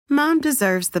Mom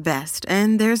deserves the best,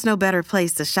 and there's no better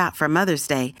place to shop for Mother's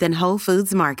Day than Whole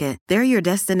Foods Market. They're your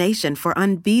destination for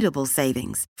unbeatable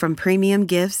savings, from premium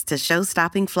gifts to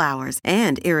show-stopping flowers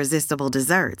and irresistible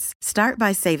desserts. Start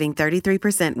by saving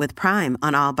 33% with Prime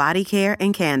on all body care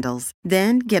and candles.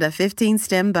 Then get a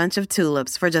 15-stem bunch of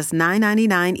tulips for just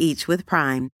 $9.99 each with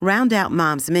Prime. Round out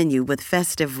Mom's menu with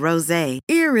festive rosé,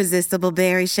 irresistible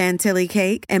berry chantilly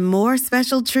cake, and more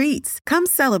special treats. Come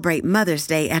celebrate Mother's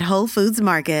Day at Whole Foods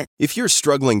Market. If you're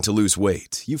struggling to lose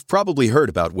weight, you've probably heard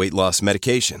about weight loss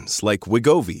medications like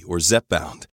Wegovy or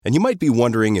Zepbound, and you might be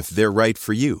wondering if they're right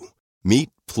for you.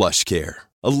 Meet PlushCare,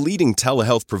 a leading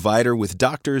telehealth provider with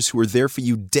doctors who are there for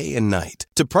you day and night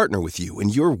to partner with you in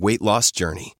your weight loss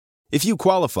journey. If you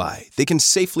qualify, they can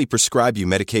safely prescribe you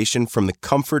medication from the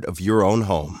comfort of your own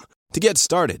home. To get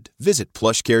started, visit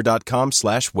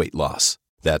plushcare.com/weight-loss.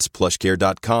 That's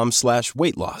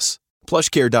plushcare.com/weight-loss.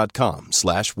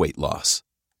 plushcare.com/weight-loss.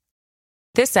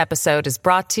 This episode is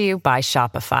brought to you by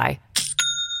Shopify.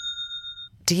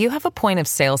 Do you have a point of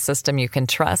sale system you can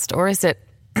trust, or is it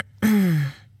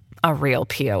a real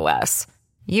POS?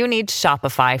 You need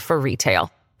Shopify for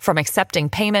retail. From accepting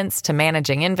payments to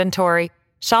managing inventory,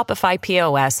 Shopify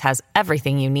POS has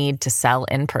everything you need to sell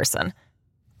in person.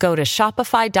 Go to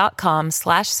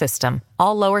shopify.com/system,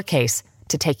 all lowercase,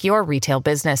 to take your retail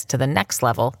business to the next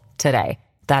level today.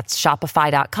 That's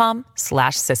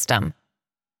shopify.com/system.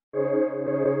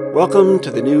 Welcome to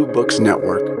the New Books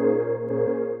Network.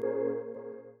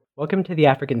 Welcome to the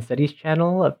African Studies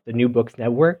channel of the New Books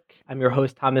Network. I'm your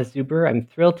host, Thomas Zuber. I'm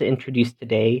thrilled to introduce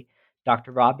today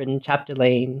Dr. Robin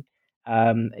Chapdelaine,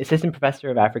 Assistant Professor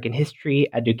of African History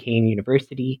at Duquesne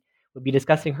University. We'll be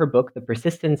discussing her book, The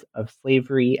Persistence of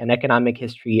Slavery: An Economic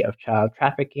History of Child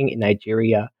Trafficking in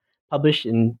Nigeria, published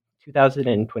in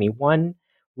 2021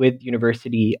 with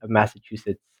University of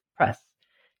Massachusetts Press.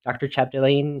 Dr.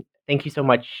 Chapdelaine, thank you so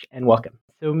much and welcome.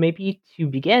 So maybe to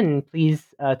begin,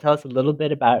 please tell us a little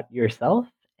bit about yourself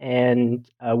and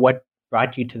what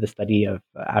brought you to the study of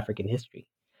African history.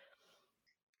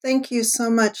 Thank you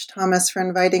so much, Thomas, for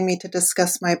inviting me to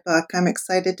discuss my book. I'm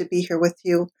excited to be here with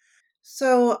you.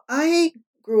 So I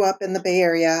grew up in the Bay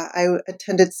Area. I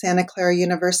attended Santa Clara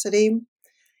University,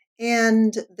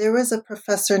 and there was a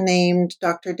professor named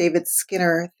Dr. David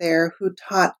Skinner there who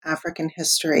taught African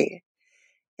history.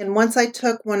 And once I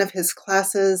took one of his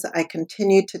classes, I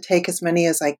continued to take as many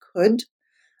as I could.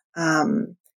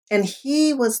 And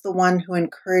he was the one who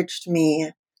encouraged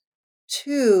me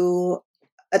to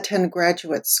attend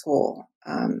graduate school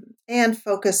and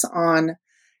focus on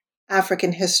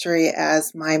African history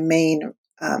as my main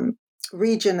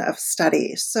region of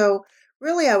study. So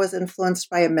really, I was influenced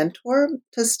by a mentor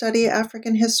to study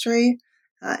African history,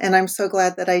 and I'm so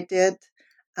glad that I did.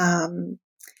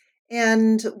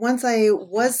 And once I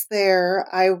was there,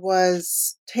 I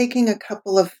was taking a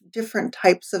couple of different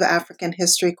types of African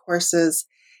history courses.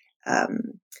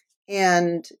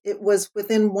 And it was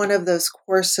within one of those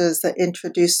courses that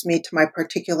introduced me to my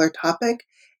particular topic.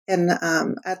 And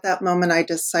at that moment, I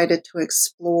decided to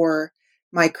explore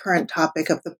my current topic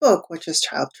of the book, which is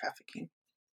child trafficking.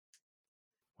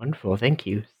 Wonderful, thank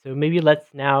you. So maybe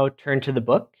let's now turn to the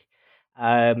book.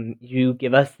 You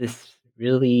give us this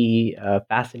really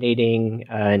fascinating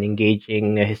and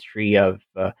engaging history of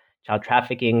child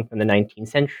trafficking from the 19th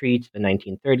century to the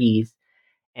 1930s.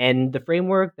 And the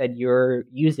framework that you're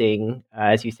using,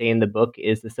 as you say in the book,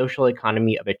 is the social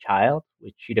economy of a child,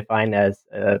 which you define as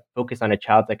a focus on a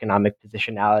child's economic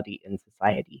positionality in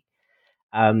society.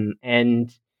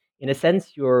 And in a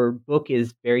sense, your book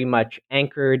is very much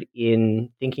anchored in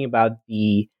thinking about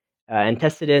the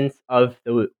antecedents of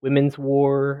the Women's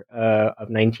War of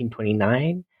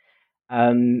 1929.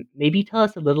 Maybe tell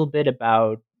us a little bit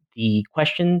about the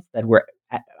questions that were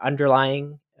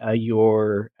underlying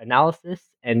your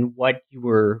analysis and what you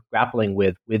were grappling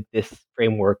with this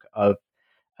framework of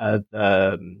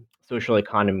the social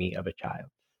economy of a child.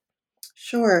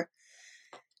 Sure.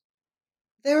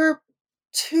 There were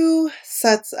two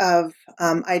sets of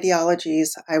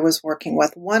ideologies I was working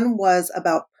with. One was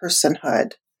about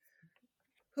personhood.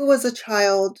 Who was a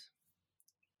child?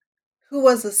 Who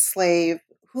was a slave?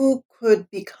 Who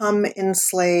could become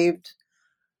enslaved?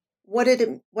 What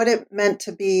it meant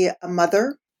to be a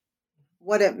mother?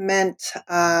 What it meant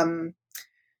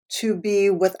to be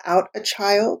without a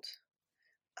child?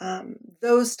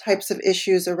 Those types of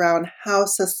issues around how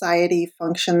society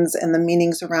functions and the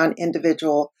meanings around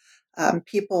individual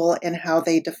people and how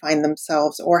they define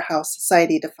themselves or how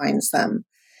society defines them.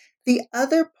 The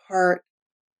other part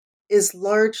is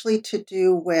largely to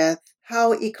do with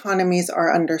how economies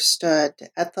are understood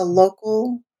at the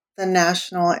local, the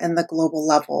national, and the global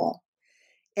level.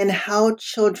 and how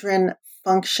children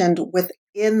functioned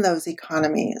within those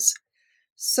economies.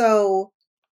 So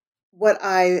what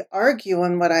I argue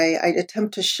and what I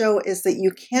attempt to show is that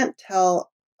you can't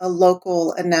tell a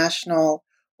local, a national,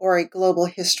 or a global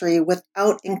history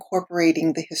without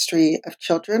incorporating the history of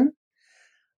children.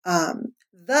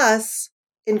 Thus,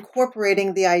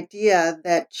 incorporating the idea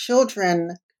that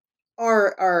children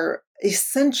are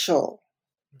essential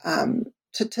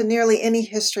to nearly any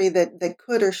history that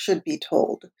could or should be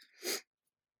told.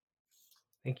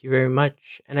 Thank you very much.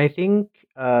 And I think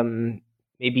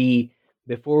maybe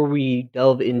before we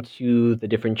delve into the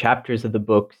different chapters of the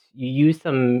books, you use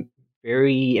some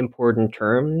very important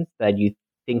terms that you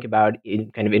think about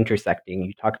in kind of intersecting.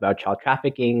 You talk about child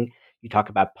trafficking, you talk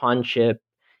about pawnship,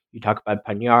 you talk about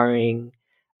panyaring.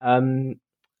 Um,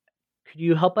 could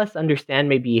you help us understand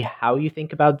maybe how you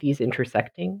think about these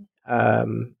intersecting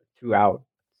throughout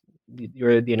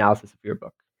the analysis of your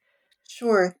book?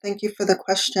 Sure, thank you for the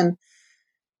question.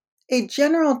 A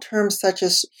general term such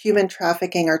as human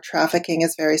trafficking or trafficking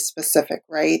is very specific,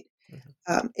 right?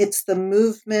 It's the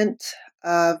movement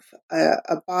of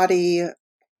a body.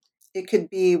 It could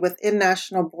be within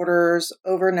national borders,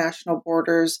 over national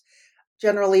borders,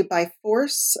 generally by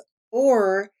force,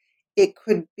 or it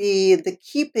could be the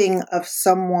keeping of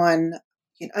someone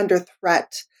under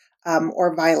threat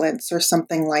or violence or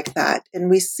something like that. And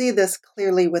we see this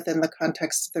clearly within the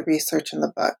context of the research in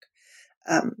the book.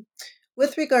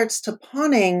 With regards to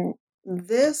pawning,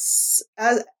 this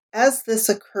as this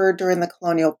occurred during the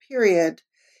colonial period,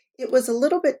 it was a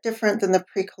little bit different than the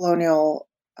pre-colonial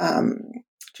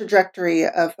trajectory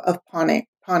of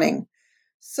pawning.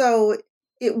 So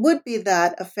it would be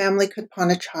that a family could pawn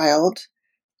a child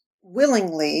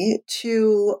willingly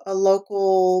to a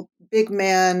local big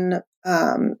man,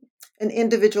 an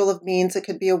individual of means. It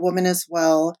could be a woman as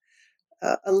well,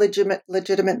 a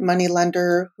legitimate money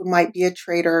lender who might be a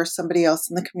trader or somebody else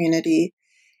in the community.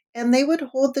 And they would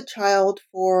hold the child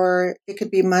for, it could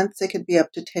be months, it could be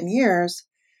up to 10 years.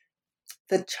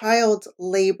 The child's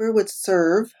labor would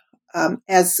serve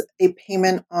as a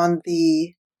payment on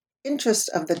the interest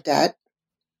of the debt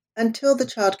until the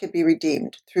child could be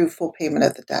redeemed through full payment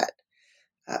of the debt.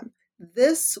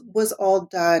 This was all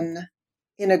done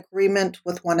in agreement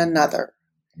with one another.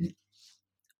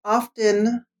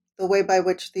 Often, the way by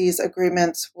which these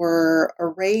agreements were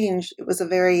arranged, it was a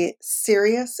very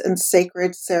serious and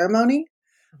sacred ceremony,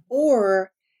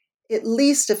 or at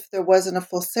least if there wasn't a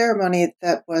full ceremony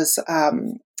that was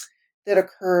that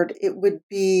occurred, it would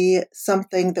be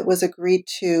something that was agreed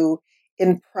to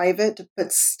in private,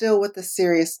 but still with the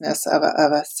seriousness of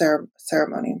a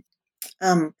ceremony.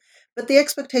 But the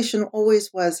expectation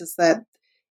always was is that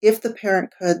if the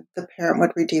parent could, the parent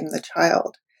would redeem the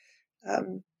child.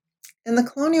 In the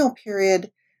colonial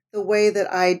period, the way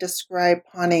that I describe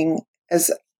pawning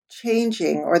as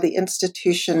changing or the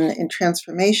institution in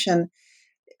transformation,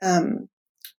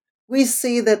 we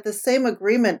see that the same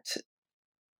agreement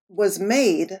was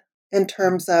made in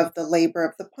terms of the labor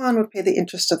of the pawn would pay the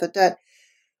interest of the debt.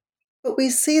 But we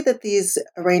see that these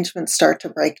arrangements start to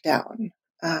break down.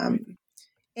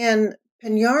 And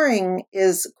penyaring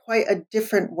is quite a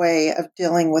different way of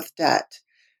dealing with debt.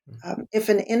 If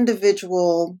an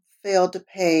individual failed to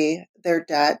pay their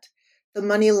debt, the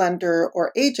moneylender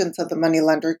or agents of the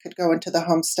moneylender could go into the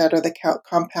homestead or the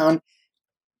compound.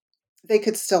 They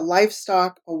could steal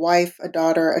livestock, a wife, a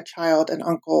daughter, a child, an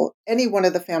uncle, any one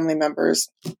of the family members,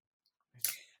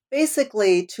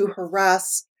 basically to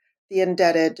harass the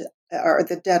indebted or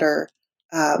the debtor,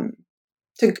 to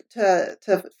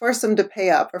force them to pay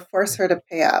up or force her to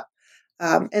pay up.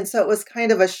 And so it was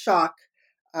kind of a shock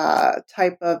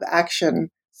type of action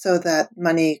so that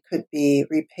money could be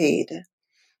repaid.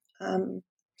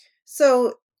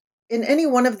 So in any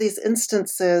one of these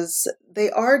instances, they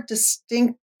are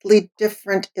distinctly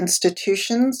different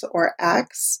institutions or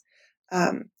acts.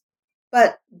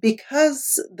 But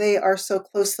because they are so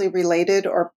closely related,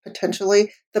 or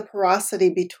potentially the porosity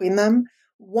between them,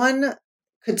 one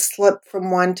could slip from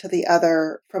one to the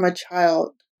other, from a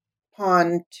child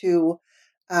pawn to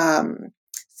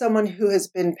someone who has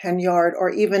been penyard, or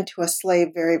even to a slave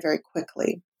very, very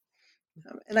quickly.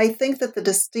 And I think that the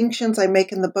distinctions I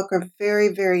make in the book are very,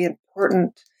 very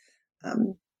important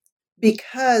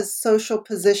because social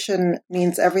position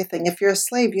means everything. If you're a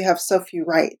slave, you have so few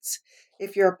rights.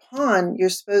 If you're a pawn, you're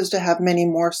supposed to have many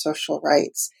more social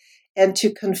rights. And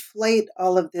to conflate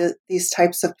all of these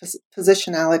types of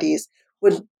positionalities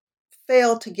would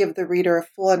fail to give the reader a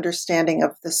full understanding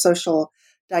of the social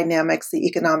dynamics, the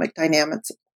economic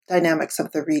dynamics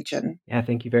of the region. Yeah,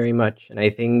 thank you very much. And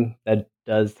I think that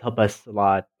does help us a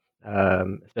lot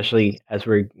especially as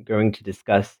we're going to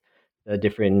discuss the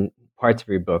different parts of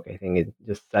your book. I think it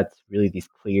just sets really these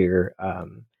clear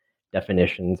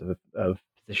definitions of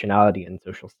positionality and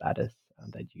social status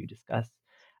that you discuss.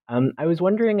 I was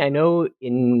wondering, I know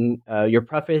in your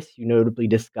preface, you notably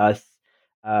discuss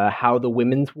how the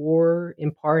Women's War,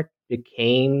 in part,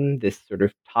 became this sort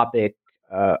of topic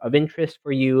of interest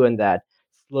for you, and that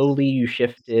slowly you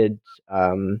shifted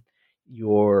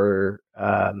your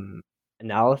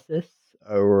analysis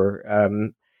or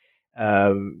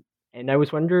and I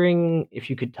was wondering if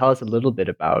you could tell us a little bit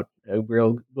about.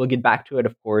 We'll get back to it,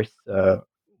 of course,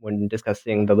 when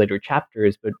discussing the later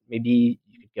chapters. But maybe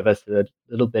you could give us a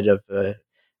little bit of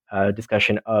a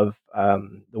discussion of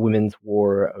the Women's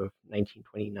War of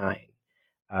 1929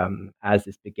 as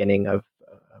this beginning of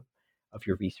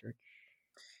your research.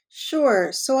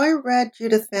 Sure. So I read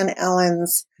Judith Van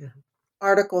Allen's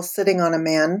article, Sitting on a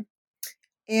Man.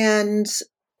 And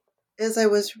as I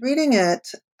was reading it,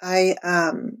 I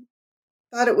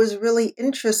thought it was really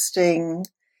interesting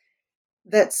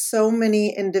that so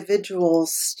many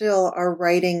individuals still are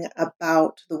writing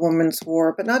about the Women's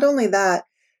War. But not only that,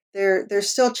 they're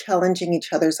still challenging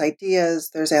each other's ideas.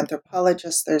 There's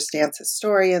anthropologists, there's dance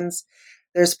historians,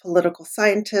 there's political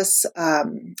scientists,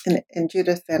 and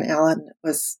Judith Van Allen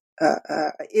is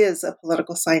a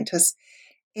political scientist.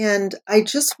 And I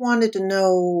just wanted to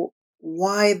know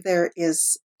why there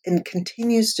is and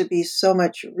continues to be so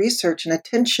much research and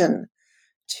attention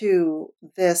to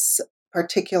this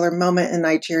particular moment in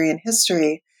Nigerian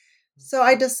history. So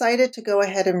I decided to go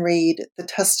ahead and read the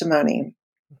testimony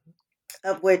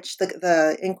of which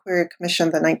the Inquiry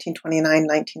Commission, the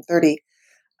 1929-1930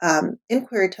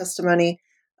 inquiry testimony,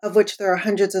 of which there are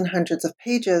hundreds and hundreds of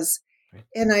pages.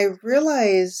 And I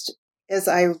realized as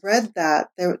I read that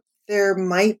there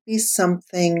might be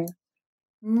something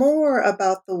more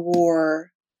about the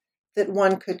war that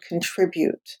one could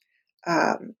contribute.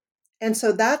 And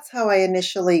so that's how I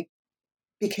initially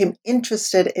became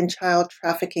interested in child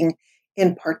trafficking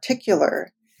in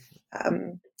particular.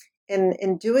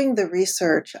 In doing the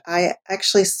research, I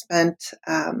actually spent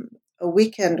a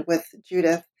weekend with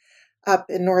Judith up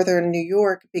in northern New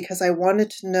York because I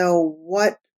wanted to know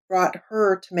what brought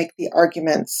her to make the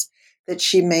arguments that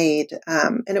she made.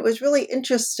 And it was really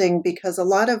interesting because a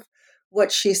lot of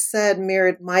what she said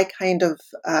mirrored my kind of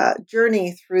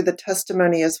journey through the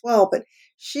testimony as well. But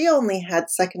she only had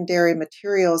secondary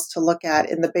materials to look at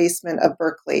in the basement of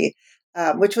Berkeley,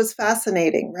 which was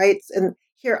fascinating, right? And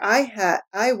here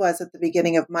I was at the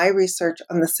beginning of my research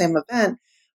on the same event,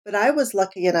 but I was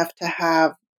lucky enough to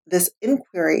have this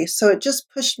inquiry. So it just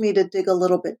pushed me to dig a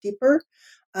little bit deeper.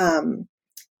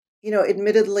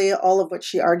 Admittedly, all of what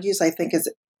she argues, I think,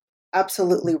 is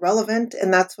absolutely relevant.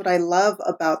 And that's what I love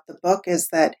about the book is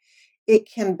that it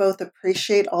can both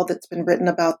appreciate all that's been written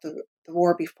about the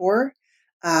war before,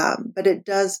 but it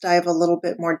does dive a little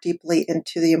bit more deeply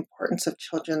into the importance of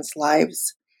children's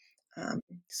lives.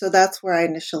 So that's where I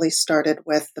initially started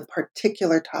with the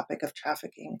particular topic of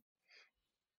trafficking.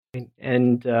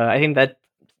 And I think that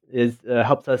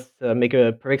helps us make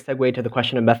a perfect segue to the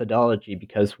question of methodology,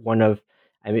 because one of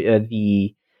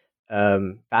the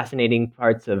fascinating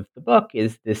parts of the book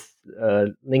is this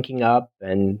linking up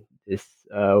and this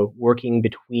working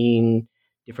between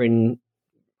different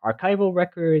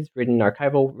written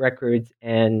archival records,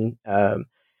 and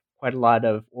quite a lot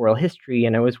of oral history.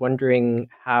 And I was wondering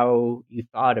how you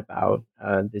thought about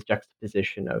this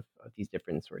juxtaposition of these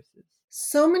different sources.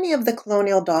 So many of the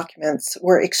colonial documents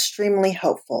were extremely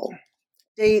helpful.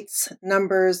 Dates,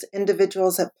 numbers,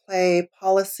 individuals at play,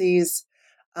 policies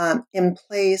in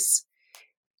place.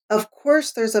 Of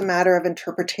course, there's a matter of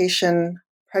interpretation,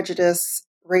 prejudice,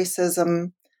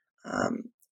 racism,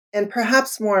 and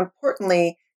perhaps more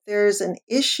importantly, there's an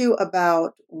issue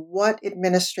about what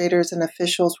administrators and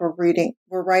officials were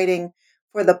writing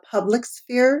for the public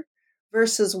sphere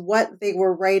versus what they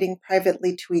were writing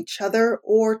privately to each other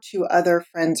or to other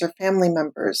friends or family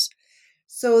members.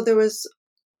 So there was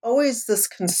always this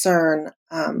concern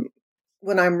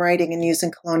when I'm writing and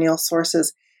using colonial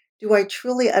sources. Do I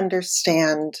truly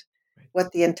understand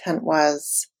what the intent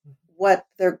was, what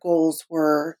their goals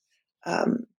were,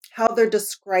 how they're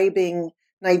describing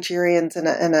Nigerians in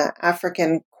an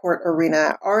African court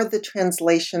arena? Are the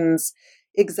translations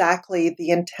exactly the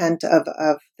intent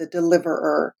of the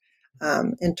deliverer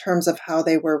in terms of how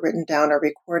they were written down or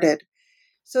recorded?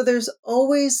 So there's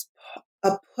always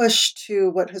a push to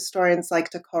what historians like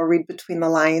to call read between the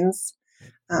lines,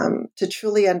 to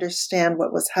truly understand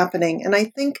what was happening. And I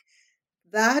think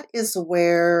that is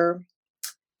where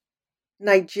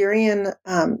Nigerian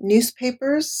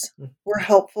newspapers were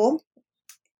helpful.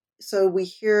 So we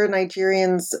hear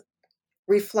Nigerians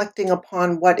reflecting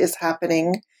upon what is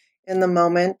happening in the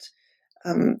moment.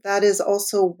 That is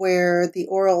also where the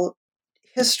oral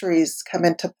histories come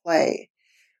into play,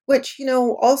 which,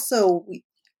 also we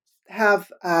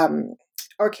have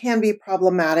or can be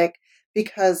problematic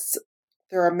because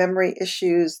there are memory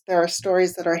issues. There are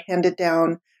stories that are handed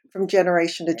down from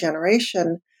generation to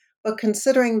generation. But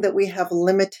considering that we have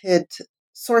limited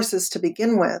sources to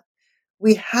begin with,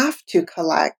 we have to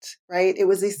collect, right? It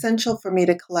was essential for me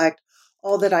to collect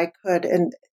all that I could,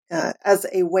 and as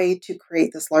a way to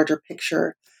create this larger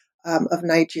picture of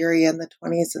Nigeria in the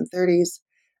 20s and 30s.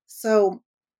 So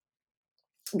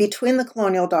between the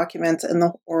colonial documents and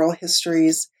the oral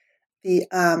histories, the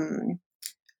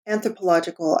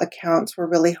anthropological accounts were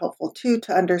really helpful too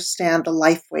to understand the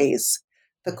lifeways,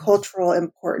 the cultural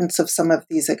importance of some of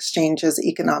these exchanges,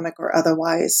 economic or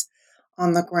otherwise,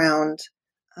 on the ground.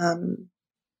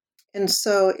 And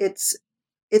so it's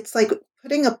like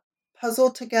putting a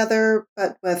puzzle together,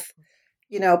 but with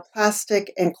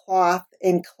plastic and cloth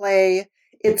and clay.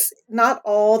 It's not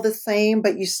all the same,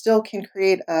 but you still can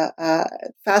create a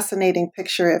fascinating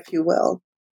picture, if you will.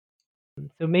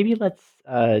 So maybe let's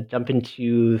jump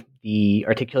into the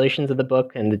articulations of the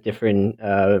book and the different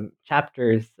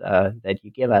chapters that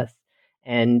you give us.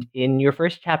 And in your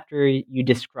first chapter, you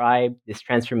describe this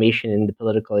transformation in the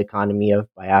political economy of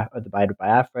the Bight of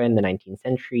Biafra in the 19th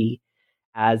century.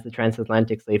 As the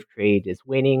transatlantic slave trade is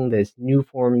waning, there's new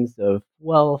forms of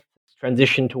wealth,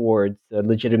 transition towards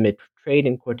legitimate trade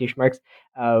in quotation marks,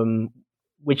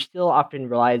 which still often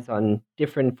relies on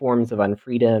different forms of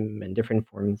unfreedom and different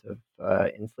forms of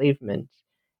enslavement.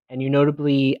 And you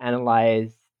notably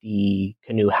analyze the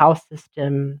canoe house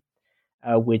system,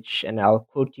 which, and I'll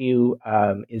quote you,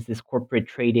 is this corporate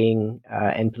trading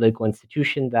and political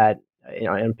institution that,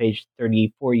 on page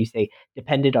 34, you say,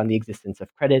 depended on the existence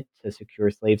of credit to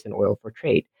secure slaves and oil for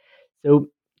trade. So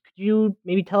could you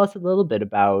maybe tell us a little bit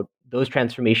about those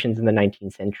transformations in the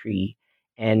 19th century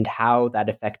and how that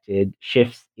affected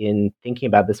shifts in thinking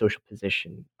about the social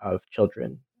position of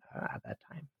children at that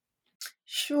time?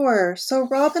 Sure. So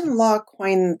Robin Law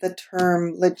coined the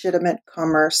term legitimate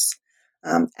commerce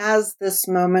as this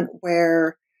moment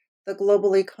where the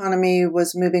global economy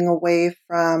was moving away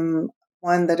from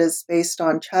one that is based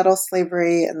on chattel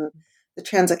slavery and the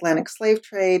transatlantic slave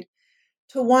trade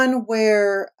to one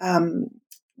where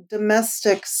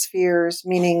domestic spheres,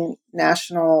 meaning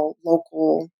national,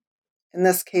 local, in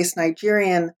this case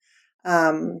Nigerian,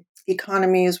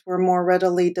 economies were more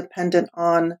readily dependent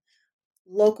on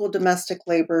local domestic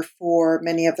labor for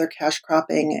many of their cash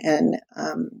cropping and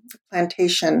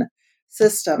plantation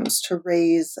systems to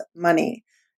raise money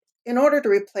in order to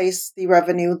replace the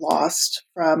revenue lost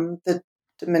from the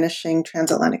diminishing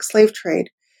transatlantic slave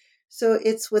trade. So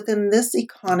it's within this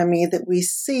economy that we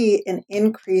see an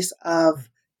increase of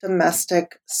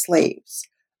domestic slaves.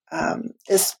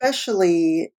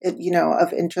 Especially,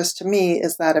 of interest to me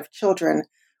is that of children,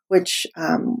 which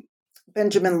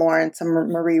Benjamin Lawrence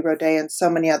and Marie Rodet and so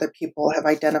many other people have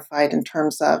identified in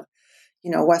terms of,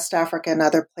 West Africa and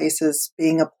other places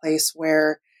being a place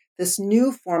where this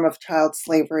new form of child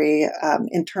slavery,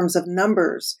 in terms of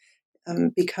numbers,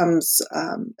 becomes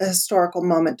a historical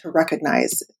moment to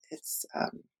recognize. It's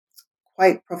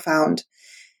quite profound.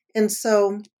 And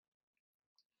so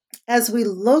as we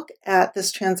look at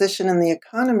this transition in the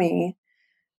economy,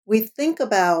 we think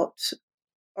about,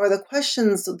 or the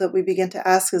questions that we begin to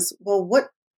ask is, well, what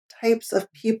types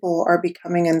of people are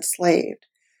becoming enslaved?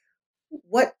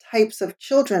 What types of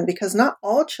children? Because not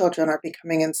all children are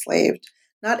becoming enslaved.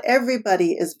 Not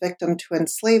everybody is victim to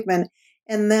enslavement.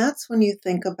 And that's when you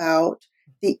think about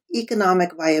the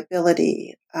economic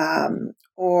viability,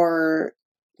 or,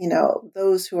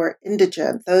 those who are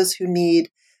indigent, those who need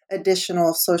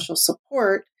additional social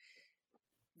support.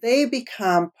 They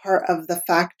become part of the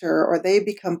factor, or they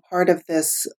become part of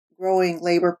this growing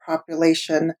labor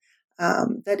population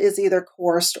that is either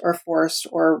coerced or forced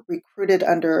or recruited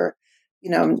under,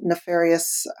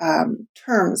 nefarious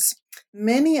terms.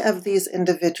 Many of these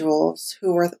individuals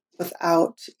who were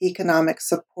without economic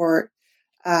support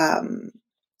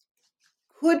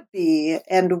could be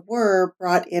and were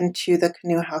brought into the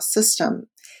canoe house system.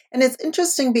 And it's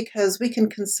interesting because we can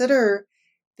consider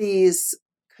these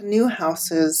canoe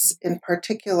houses in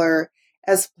particular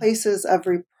as places of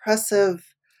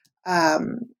repressive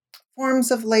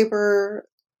forms of labor.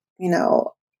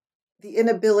 The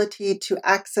inability to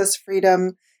access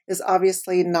freedom is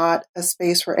obviously not a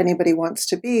space where anybody wants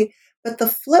to be. But the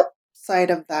flip side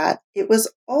of that, it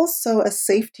was also a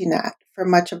safety net for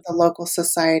much of the local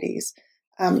societies.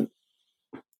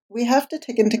 We have to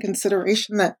take into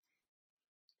consideration that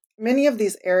many of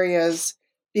these areas,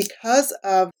 because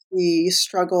of the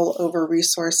struggle over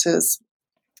resources,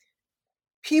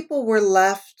 people were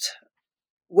left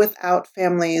without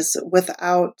families,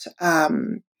 without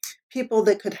people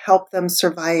that could help them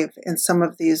survive in some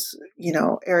of these,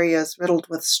 areas riddled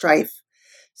with strife.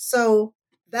 So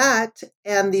that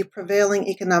and the prevailing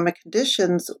economic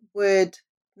conditions would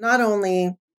not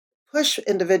only push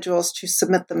individuals to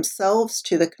submit themselves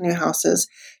to the canoe houses,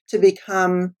 to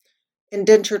become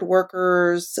indentured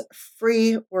workers,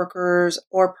 free workers,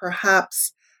 or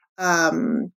perhaps,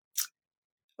 or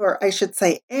I should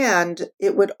say, and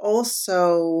it would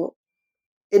also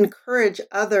encourage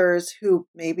others who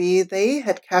maybe they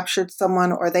had captured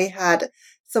someone or they had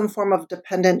some form of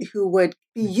dependent who would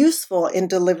be useful in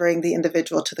delivering the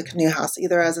individual to the canoe house,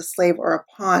 either as a slave or a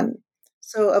pawn.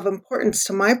 So, of importance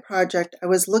to my project, I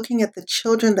was looking at the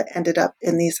children that ended up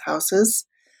in these houses.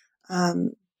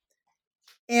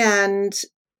 And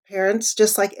parents,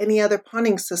 just like any other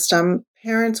pawning system,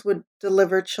 parents would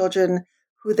deliver children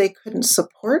who they couldn't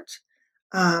support,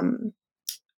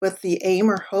 with the aim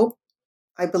or hope,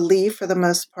 I believe, for the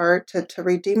most part, to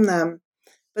redeem them.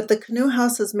 But the canoe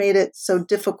houses made it so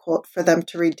difficult for them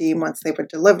to redeem once they were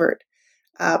delivered.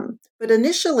 But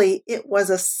initially, it was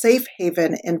a safe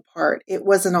haven in part. It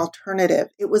was an alternative.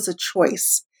 It was a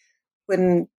choice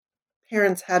when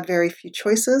parents had very few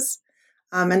choices.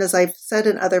 And as I've said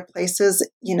in other places,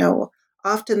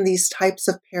 often these types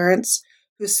of parents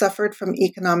who suffered from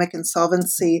economic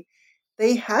insolvency,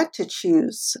 they had to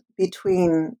choose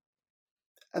between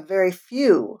a very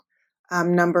few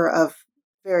number of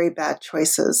very bad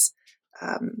choices.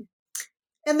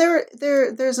 And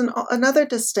there's another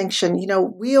distinction.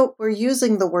 We're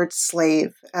using the word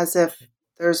slave as if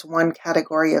there's one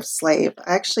category of slave.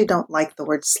 I actually don't like the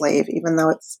word slave, even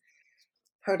though it's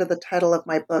part of the title of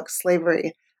my book,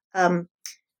 Slavery.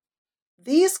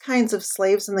 These kinds of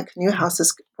slaves in the canoe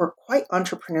houses were quite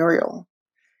entrepreneurial.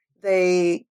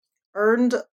 They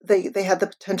they had the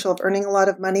potential of earning a lot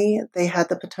of money. They had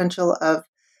the potential of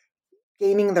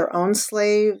gaining their own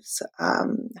slaves,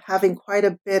 having quite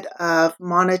a bit of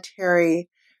monetary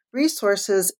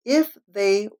resources if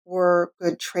they were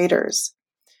good traders.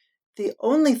 The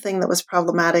only thing that was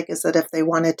problematic is that if they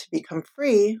wanted to become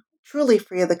free, truly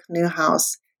free of the canoe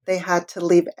house, they had to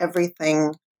leave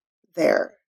everything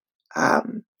there.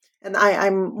 And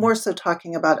I'm more so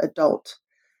talking about adult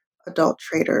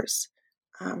traders.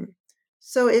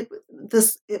 So it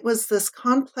was this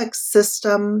complex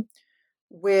system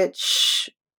which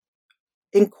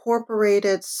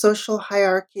incorporated social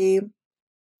hierarchy,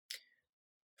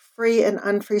 free and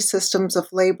unfree systems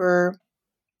of labor,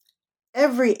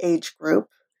 every age group.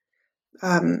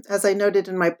 As I noted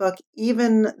in my book,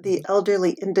 even the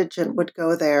elderly indigent would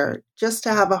go there just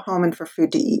to have a home and for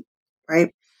food to eat,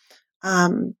 right?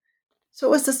 So it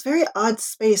was this very odd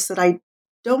space that I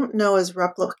don't know is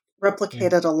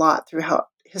replicated a lot throughout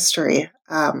history.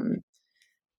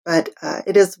 But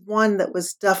it is one that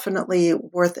was definitely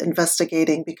worth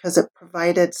investigating because it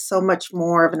provided so much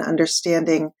more of an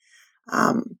understanding,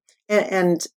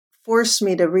 and forced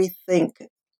me to rethink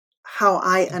how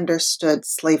I understood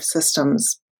slave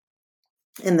systems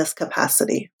in this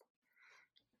capacity.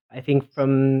 I think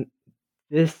from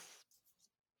this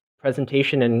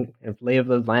presentation and kind of lay of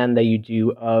the land that you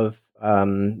do of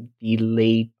the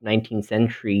late 19th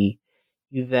century,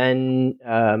 you then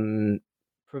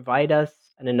provide us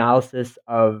an analysis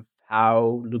of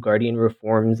how Lugardian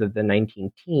reforms of the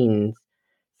 19 teens,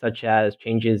 such as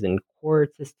changes in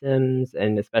court systems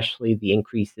and especially the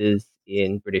increases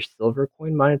in British silver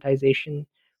coin monetization,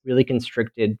 really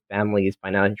constricted families'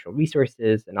 financial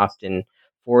resources and often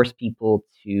forced people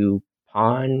to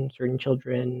pawn certain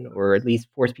children, or at least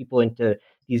force people into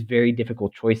these very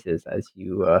difficult choices, as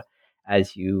you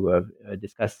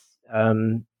discuss.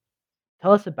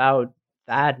 Tell us about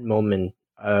that moment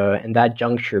and that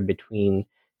juncture between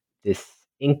this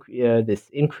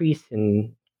increase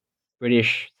in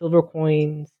British silver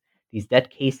coins, these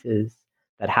debt cases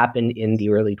that happened in the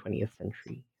early 20th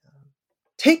century.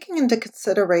 Taking into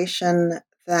consideration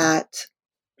that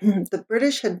the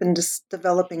British had been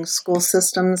developing school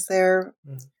systems there,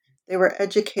 they were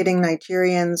educating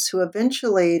Nigerians who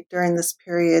eventually, during this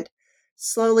period,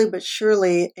 slowly but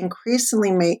surely,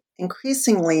 increasingly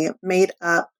made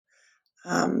up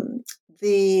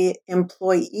the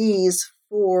employees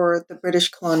for the British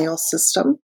colonial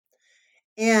system.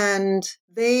 And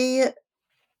they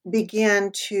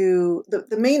began to,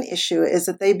 the main issue is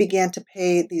that they began to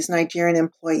pay these Nigerian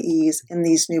employees in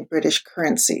these new British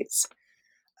currencies.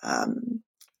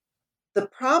 The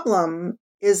problem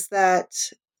is that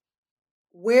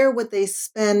where would they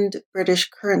spend British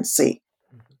currency?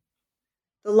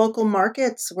 The local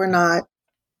markets were not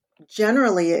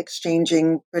generally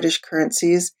exchanging British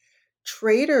currencies.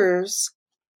 Traders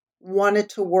wanted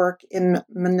to work in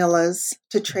Manilas,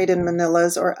 to trade in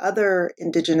Manilas or other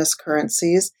indigenous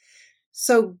currencies.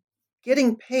 So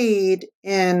getting paid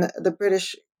in the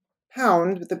British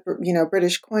pound, the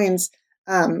British coins,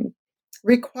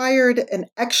 required an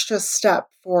extra step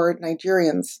for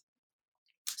Nigerians.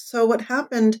 So what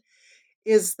happened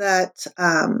is that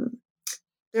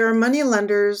there are money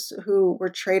lenders who were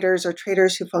traders or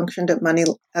traders who functioned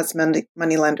as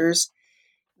money lenders.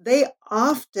 They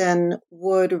often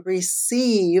would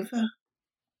receive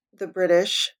the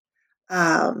British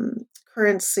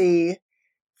currency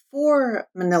for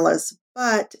Manilas,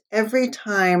 but every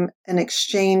time an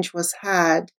exchange was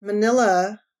had,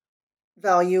 Manila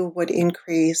value would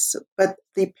increase, but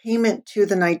the payment to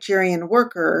the Nigerian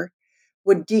worker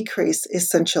would decrease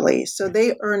essentially. So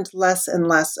they earned less and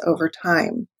less over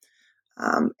time.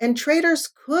 And traders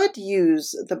could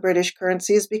use the British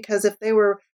currencies because if they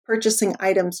were purchasing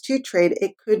items to trade,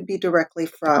 it could be directly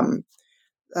from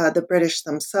the British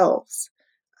themselves.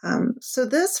 So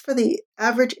this, for the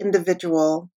average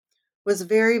individual, was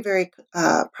very, very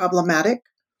problematic.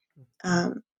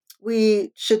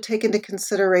 We should take into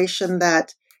consideration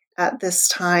that at this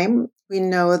time, we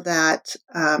know that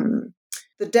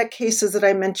the debt cases that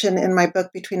I mentioned in my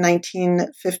book between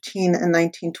 1915 and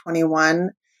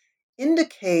 1921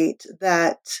 indicate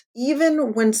that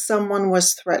even when someone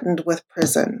was threatened with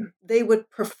prison, they would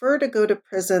prefer to go to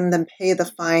prison than pay the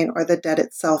fine or the debt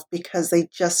itself because they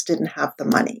just didn't have the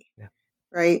money,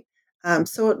 right?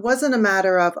 So it wasn't a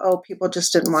matter of, people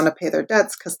just didn't want to pay their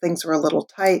debts because things were a little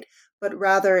tight, but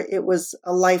rather it was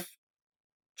a life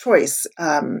choice,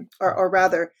 or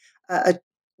rather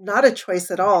not a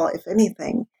choice at all, if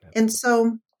anything. And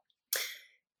so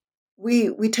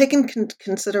we take in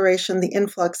consideration the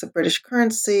influx of British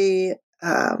currency,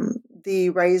 the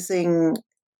rising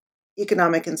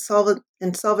economic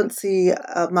insolvency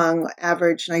among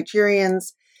average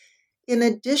Nigerians, in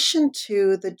addition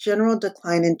to the general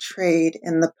decline in trade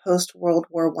in the post-World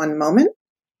War I moment,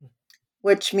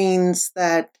 which means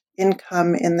that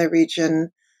income in the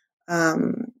region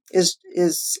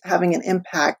is having an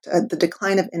impact. The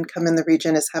decline of income in the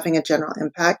region is having a general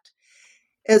impact,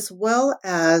 as well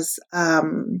as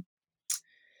the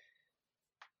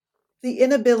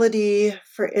inability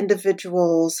for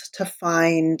individuals to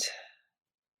find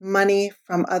money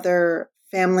from other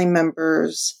family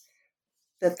members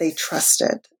that they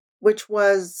trusted, which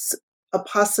was a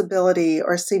possibility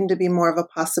or seemed to be more of a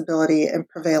possibility in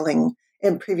prevailing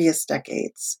in previous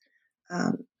decades.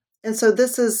 And so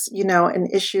this is, an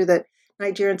issue that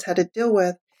Nigerians had to deal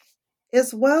with,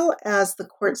 as well as the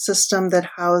court system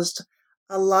that housed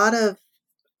a lot of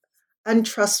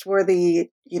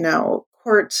untrustworthy,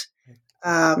 court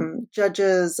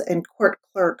judges and court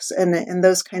clerks and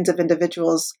those kinds of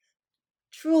individuals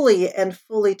truly and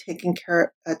fully taking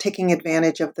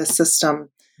advantage of the system,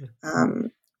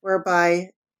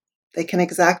 whereby they can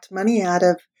exact money out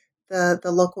of the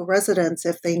local residents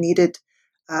if they needed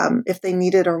or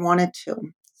wanted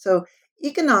to. So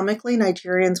economically,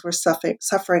 Nigerians were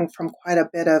suffering from quite a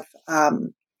bit of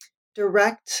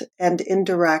direct and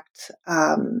indirect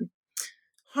harm,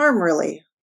 really.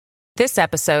 This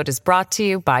episode is brought to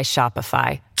you by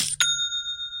Shopify.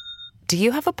 Do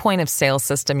you have a point of sale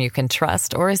system you can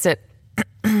trust, or is it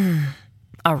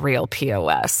a real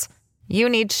POS? You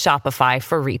need Shopify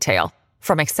for retail.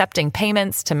 From accepting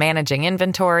payments to managing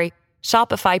inventory,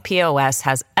 Shopify POS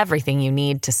has everything you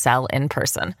need to sell in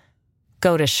person.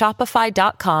 Go to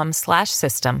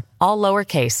shopify.com/system, all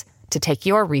lowercase, to take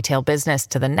your retail business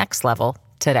to the next level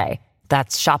today.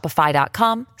 That's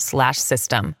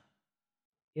shopify.com/system.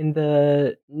 In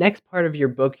the next part of your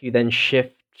book, you then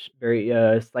shift very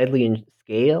slightly in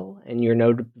scale, and you're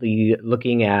notably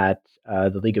looking at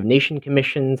the League of Nation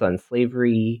commissions on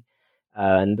slavery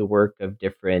and the work of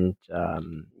different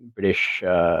British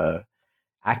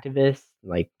activists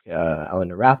like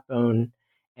Eleanor Rathbone,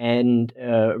 and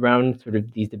around sort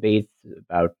of these debates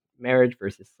about marriage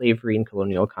versus slavery in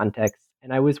colonial contexts.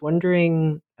 And I was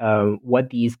wondering what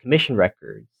these commission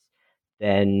records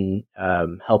then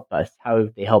how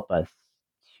they help us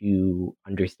to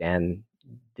understand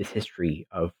this history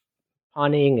of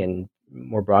pawning and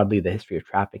more broadly the history of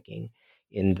trafficking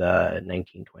in the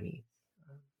 1920s.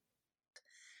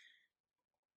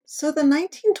 So the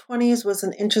 1920s was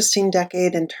an interesting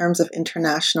decade in terms of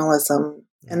internationalism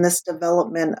and this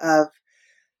development of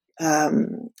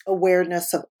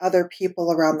awareness of other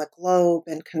people around the globe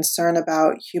and concern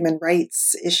about human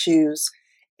rights issues.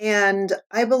 And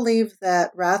I believe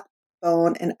that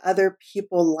Rathbone and other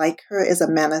people like her is a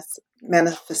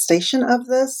manifestation of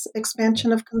this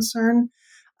expansion of concern.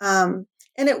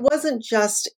 And it wasn't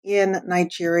just in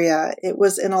Nigeria. It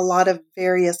was in a lot of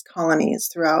various colonies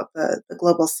throughout the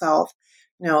global South.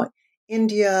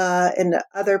 India and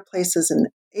other places in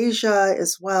Asia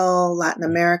as well, Latin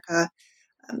America.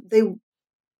 They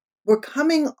were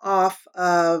coming off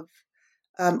of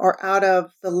or out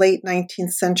of the late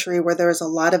 19th century, where there was a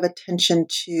lot of attention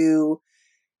to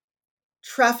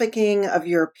trafficking of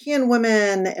European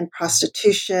women and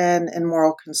prostitution and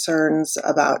moral concerns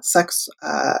about sex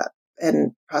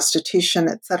and prostitution,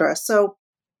 etc. So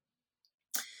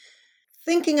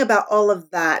thinking about all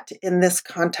of that in this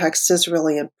context is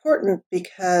really important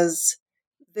because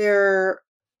there,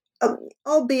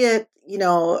 albeit,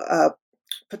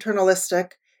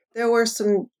 paternalistic, there were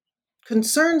some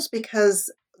concerns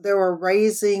because there were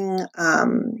rising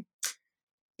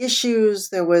issues.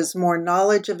 There was more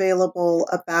knowledge available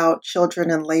about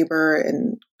children and labor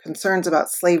and concerns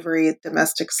about slavery,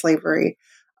 domestic slavery,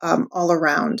 all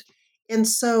around. And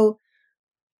so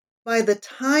by the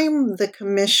time the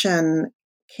commission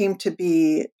came to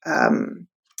be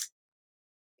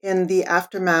in the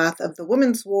aftermath of the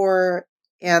Women's War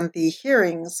and the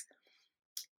hearings,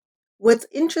 what's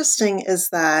interesting is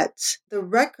that the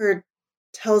record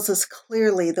tells us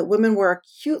clearly that women were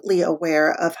acutely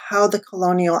aware of how the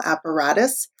colonial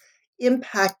apparatus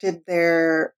impacted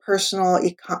their personal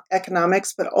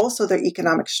economics, but also their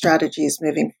economic strategies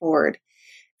moving forward.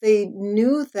 They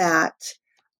knew that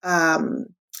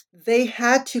they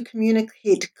had to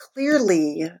communicate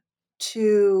clearly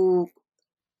to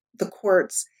the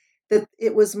courts that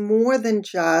it was more than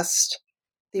just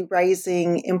the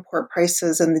rising import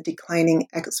prices and the declining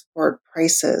export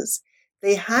prices.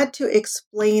 They had to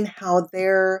explain how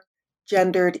their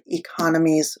gendered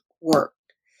economies worked.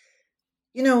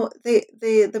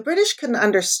 The British couldn't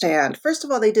understand. First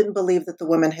of all, they didn't believe that the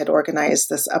women had organized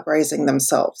this uprising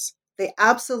themselves. They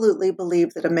absolutely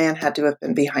believed that a man had to have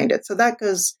been behind it. So that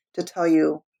goes to tell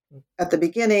you at the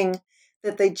beginning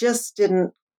that they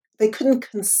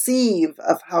couldn't conceive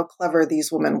of how clever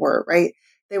these women were, right?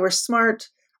 They were smart.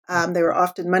 They were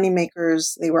often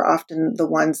moneymakers. They were often the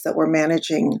ones that were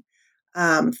managing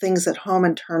things at home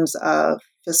in terms of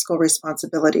fiscal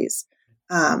responsibilities.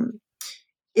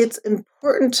 It's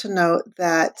important to note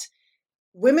that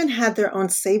women had their own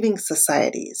saving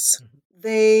societies.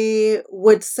 They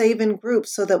would save in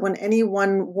groups so that when any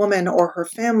one woman or her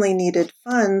family needed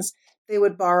funds, they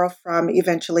would borrow from,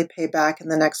 eventually pay back, and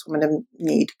the next woman in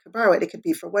need could borrow it. It could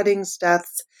be for weddings,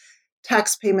 deaths,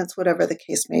 tax payments, whatever the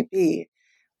case may be.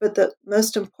 But the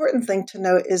most important thing to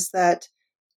note is that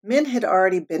men had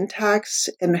already been taxed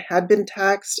and had been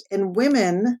taxed, and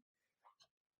women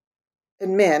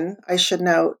and men, I should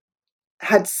note,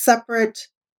 had separate,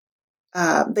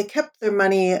 they kept their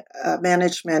money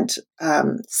management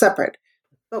separate.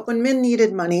 But when men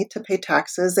needed money to pay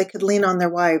taxes, they could lean on their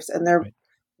wives, and their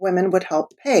women would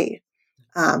help pay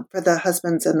for the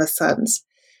husbands and the sons.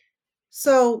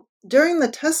 So during the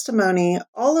testimony,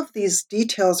 all of these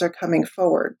details are coming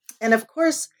forward. And of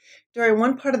course, during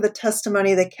one part of the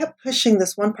testimony, they kept pushing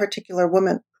this one particular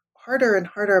woman harder and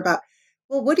harder about,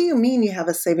 well, what do you mean you have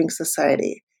a saving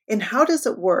society? And how does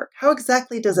it work? How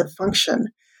exactly does it function?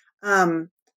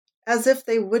 As if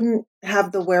they wouldn't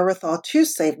have the wherewithal to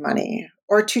save money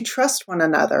or to trust one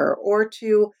another or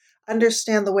to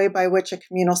understand the way by which a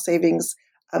communal savings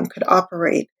could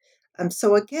operate.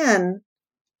 So again,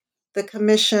 the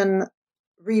commission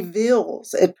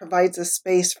it provides a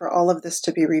space for all of this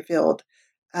to be revealed.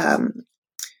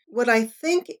 What I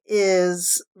think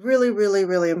is really, really,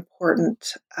 really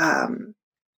important, and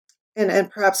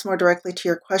perhaps more directly to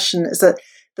your question, is that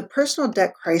the personal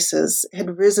debt crisis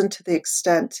had risen to the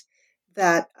extent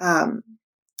that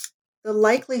the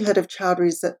likelihood of child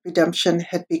redemption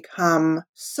had become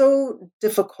so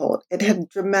difficult. It had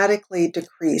dramatically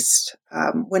decreased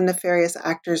when nefarious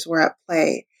actors were at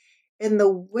play. And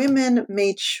the women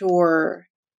made sure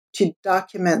to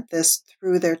document this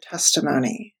through their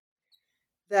testimony,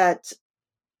 that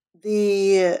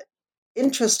the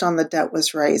interest on the debt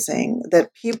was rising,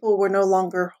 that people were no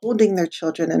longer holding their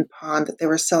children in pawn, that they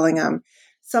were selling them.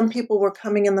 Some people were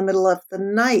coming in the middle of the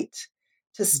night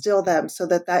to steal them so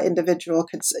that that individual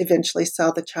could eventually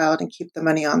sell the child and keep the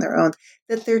money on their own,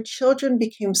 that their children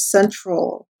became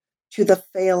central to the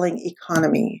failing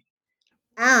economy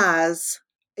as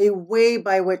a way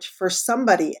by which for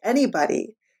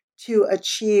anybody, to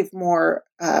achieve more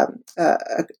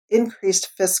increased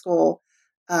fiscal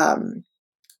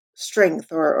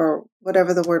strength or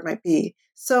whatever the word might be.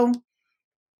 So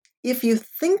if you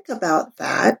think about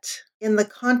that in the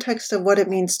context of what it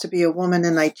means to be a woman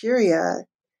in Nigeria,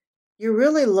 you're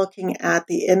really looking at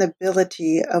the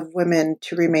inability of women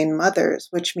to remain mothers,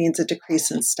 which means a decrease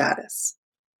in status.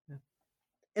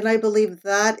 And I believe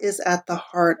that is at the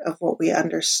heart of what we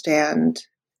understand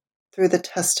through the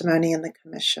testimony and the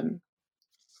commission.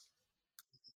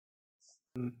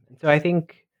 So I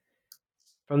think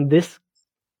from this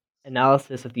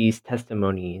analysis of these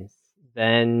testimonies,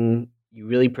 then you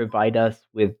really provide us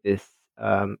with this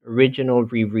original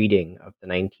rereading of the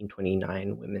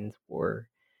 1929 Women's War.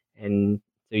 And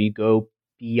so you go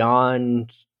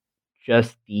beyond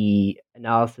just the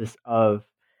analysis of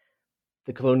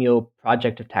the colonial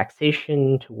project of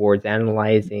taxation towards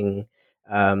analyzing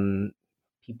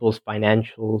people's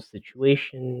financial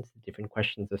situations, different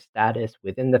questions of status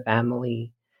within the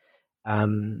family.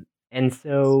 And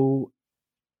so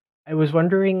I was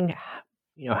wondering,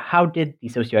 how did the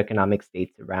socioeconomic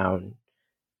states around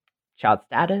child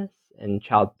status and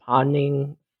child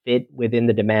pawning fit within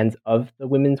the demands of the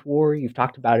women's war? You've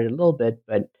talked about it a little bit,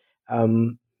 but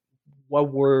um,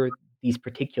 what were these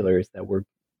particulars that were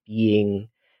being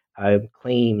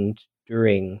claimed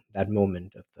during that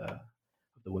moment of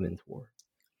the women's war?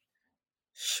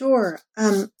 Sure.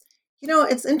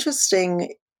 It's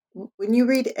interesting. When you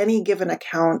read any given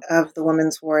account of the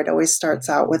Women's War, it always starts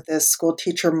out with this school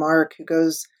teacher, Mark, who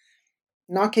goes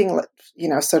knocking,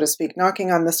 so to speak,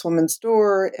 knocking on this woman's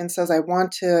door and says, I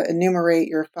want to enumerate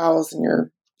your fowls and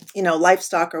your,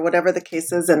 livestock or whatever the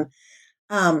case is. And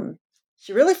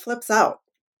she really flips out,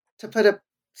 to put it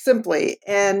simply.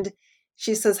 And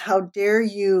she says, how dare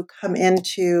you come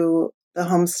into the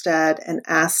homestead and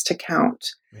ask to count,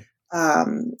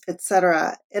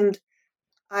 etc. And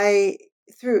I,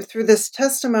 through this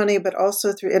testimony, but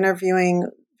also through interviewing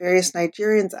various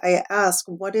Nigerians, I ask,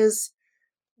 what is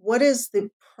the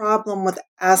problem with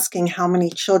asking how many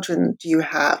children do you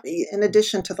have? In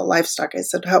addition to the livestock, I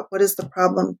said, what is the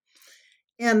problem?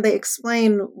 And they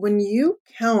explain, when you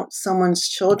count someone's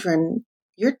children,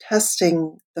 you're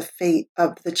testing the fate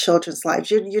of the children's lives.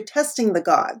 You're testing the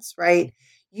gods, right?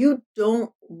 You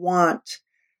don't want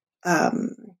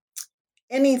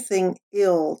anything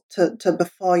ill to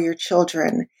befall your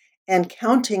children. And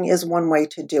counting is one way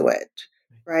to do it,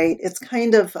 right? It's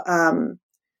kind of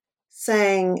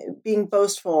being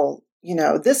boastful,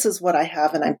 this is what I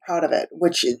have and I'm proud of it,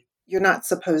 which you're not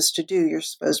supposed to do. You're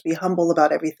supposed to be humble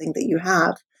about everything that you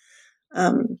have.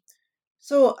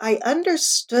 So I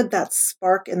understood that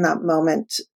spark in that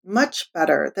moment much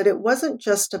better, that it wasn't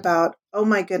just about, oh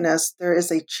my goodness, there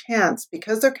is a chance,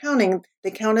 because they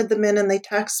counted the men and they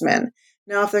taxed men.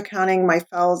 Now, if they're counting my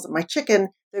fowls and my chicken,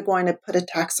 they're going to put a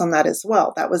tax on that as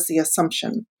well. That was the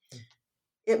assumption.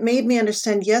 It made me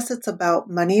understand, yes, it's about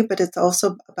money, but it's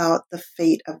also about the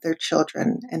fate of their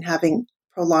children and having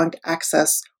prolonged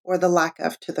access or the lack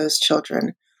of to those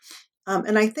children.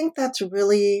 And I think that's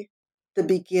really the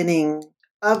beginning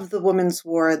of the Women's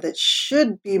War that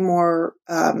should be more,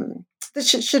 that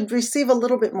should receive a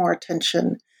little bit more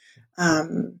attention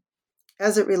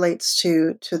as it relates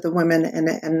to the women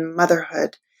and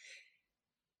motherhood.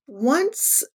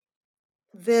 Once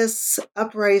this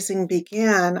uprising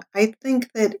began, I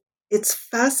think that it's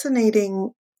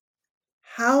fascinating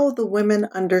how the women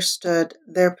understood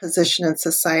their position in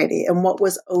society and what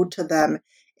was owed to them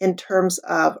in terms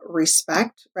of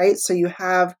respect, right? So you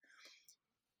have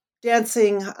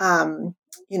dancing,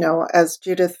 as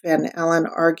Judith Van Allen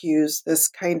argues, this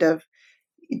kind of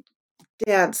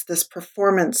dance, this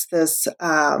performance, this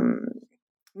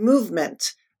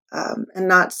movement, and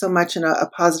not so much in a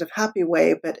positive, happy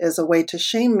way, but as a way to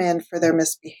shame men for their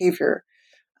misbehavior.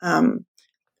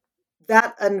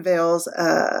 That unveils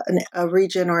a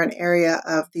region or an area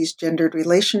of these gendered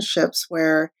relationships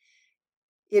where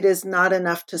it is not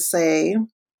enough to say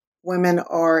women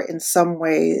are in some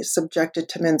way subjected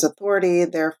to men's authority,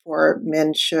 therefore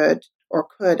men should or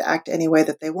could act any way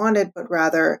that they wanted, but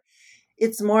rather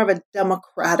it's more of a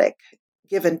democratic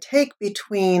give and take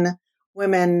between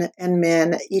women and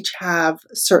men. Each have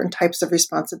certain types of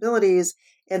responsibilities,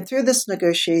 and through this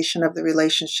negotiation of the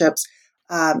relationships,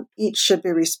 each should be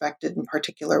respected in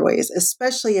particular ways,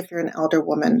 especially if you're an elder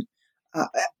woman.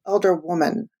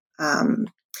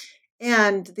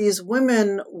 And these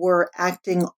women were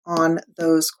acting on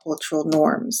those cultural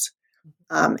norms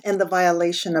and the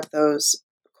violation of those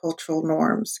cultural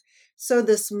norms. So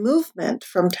this movement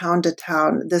from town to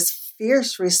town, this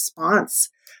fierce response,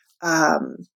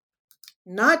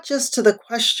 not just to the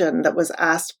question that was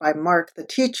asked by Mark, the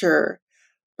teacher,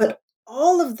 but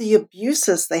all of the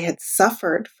abuses they had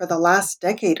suffered for the last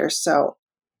decade or so,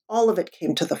 all of it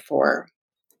came to the fore.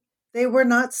 They were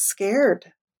not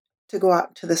scared to go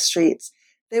out to the streets.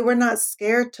 They were not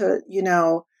scared to,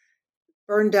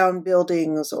 burn down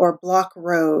buildings or block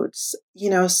roads.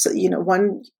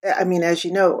 One, I mean, as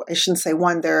you know, I shouldn't say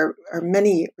one, there are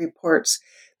many reports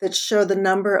that show the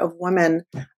number of women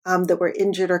that were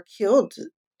injured or killed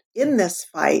in this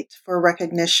fight for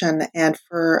recognition and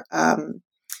for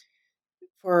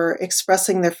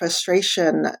expressing their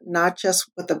frustration, not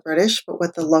just with the British, but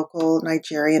with the local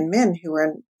Nigerian men who were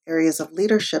in areas of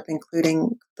leadership,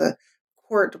 including the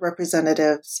court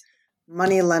representatives,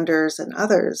 money lenders, and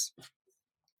others.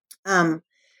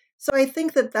 So I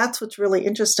think that that's what's really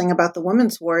interesting about the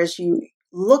Women's War is you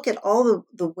look at all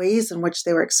the ways in which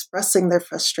they were expressing their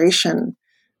frustration.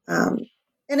 And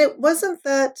it wasn't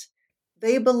that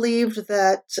they believed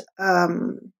that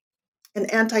an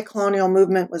anti-colonial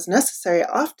movement was necessary.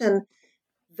 Often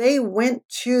they went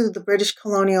to the British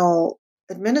colonial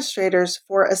administrators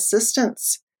for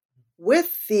assistance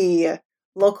with the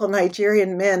local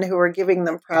Nigerian men who were giving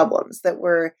them problems that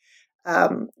were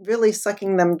really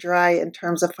sucking them dry in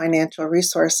terms of financial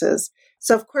resources.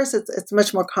 So, of course, it's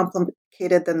much more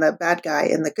complicated than the bad guy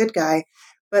and the good guy.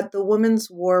 But the Women's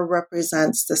War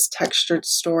represents this textured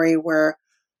story where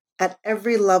at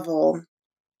every level,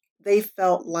 they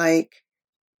felt like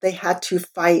they had to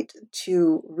fight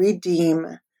to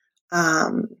redeem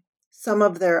some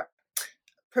of their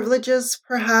privileges,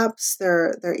 perhaps,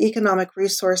 their economic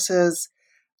resources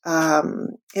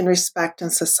in respect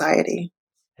in society.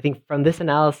 I think from this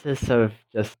analysis of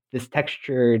just this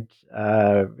textured,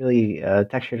 really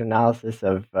textured analysis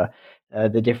of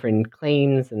the different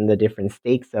claims and the different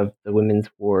stakes of the Women's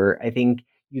War, I think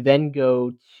you then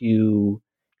go to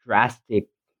drastic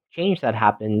change that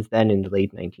happens then in the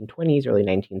late 1920s, early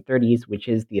 1930s, which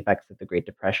is the effects of the Great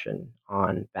Depression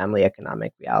on family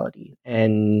economic reality.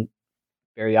 And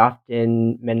very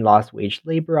often men lost wage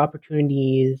labor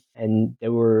opportunities, and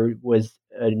there was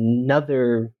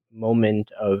another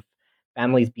moment of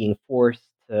families being forced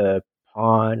to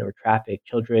pawn or traffic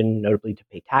children, notably to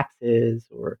pay taxes,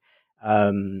 or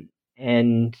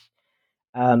and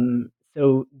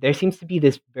so there seems to be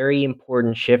this very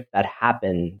important shift that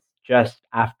happens just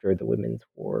after the Women's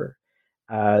War.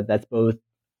 That's both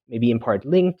maybe in part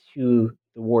linked to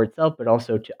the war itself, but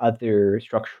also to other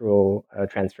structural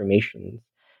transformations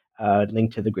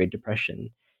linked to the Great Depression.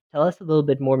 Tell us a little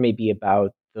bit more maybe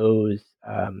about those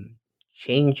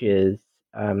changes.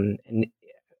 And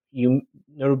you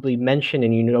notably mention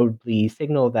and you notably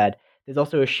signal that there's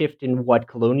also a shift in what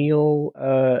colonial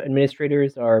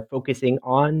administrators are focusing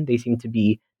on. They seem to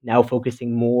be now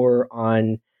focusing more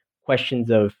on questions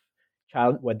of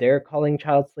what they're calling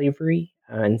child slavery.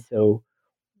 And so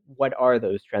what are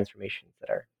those transformations that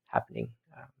are happening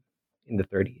in the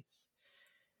 30s?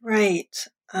 Right.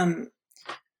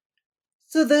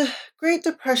 So the Great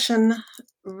Depression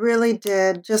really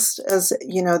did, just as,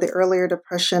 the earlier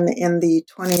depression in the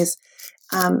 20s,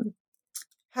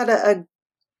 had a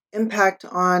impact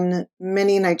on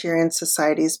many Nigerian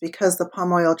societies because the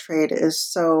palm oil trade is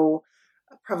so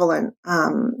prevalent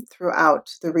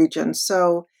throughout the region.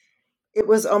 So it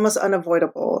was almost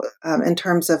unavoidable in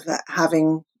terms of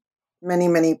having many,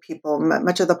 many people,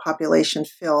 much of the population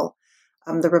feel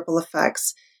the ripple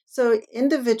effects. So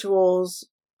individuals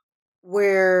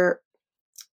we're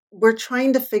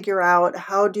trying to figure out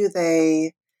how do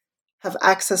they have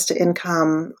access to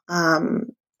income,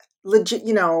 legit,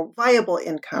 viable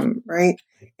income, right?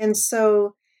 And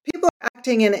so people are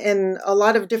acting in a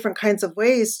lot of different kinds of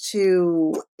ways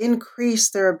to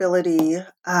increase their ability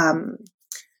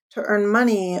to earn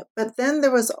money. But then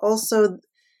there was also,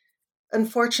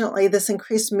 unfortunately, this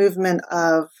increased movement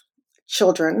of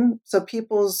children. So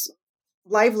people's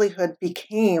livelihood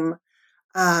became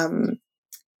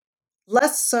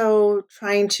less so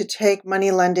trying to take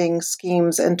money lending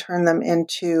schemes and turn them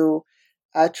into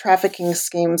trafficking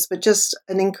schemes, but just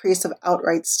an increase of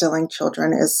outright stealing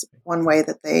children is one way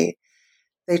that they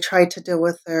try to deal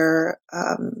with their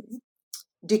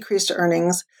decreased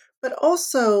earnings. But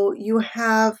also you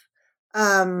have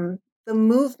the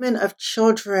movement of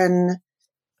children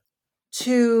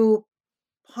to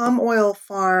palm oil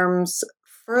farms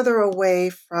further away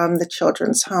from the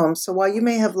children's home. So while you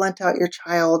may have lent out your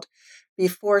child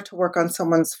before to work on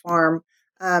someone's farm,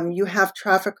 you have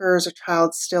traffickers or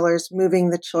child stealers moving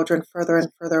the children further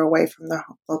and further away from the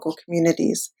local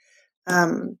communities.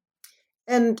 And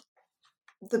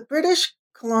the British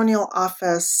Colonial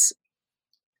Office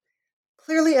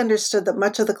clearly understood that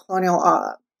much of the colonial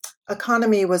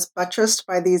economy was buttressed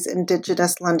by these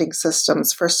indigenous lending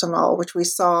systems, first of all, which we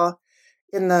saw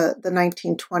in the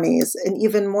 1920s, and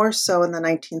even more so in the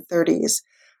 1930s,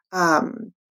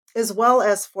 as well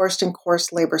as forced and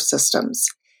coerced labor systems.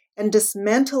 and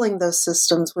dismantling those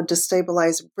systems would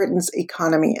destabilize Britain's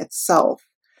economy itself.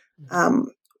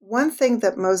 One thing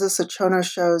that Moses Ochono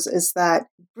shows is that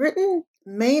Britain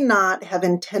may not have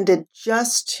intended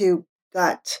just to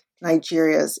gut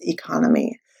Nigeria's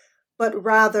economy, but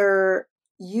rather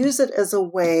use it as a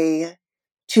way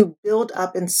to build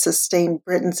up and sustain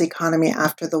Britain's economy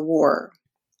after the war.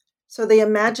 So they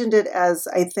imagined it as,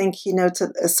 I think he notes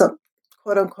it as some,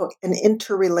 quote unquote, an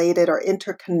interrelated or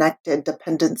interconnected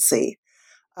dependency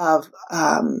of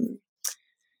the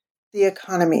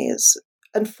economies.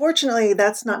 Unfortunately,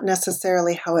 that's not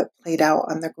necessarily how it played out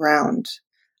on the ground.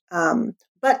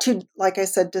 But to, like I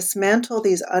said, dismantle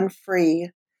these unfree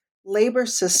labor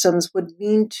systems would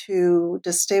mean to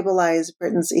destabilize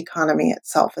Britain's economy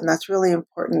itself. And that's really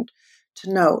important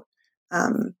to note.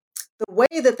 The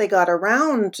way that they got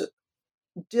around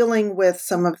dealing with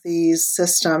some of these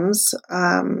systems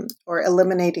or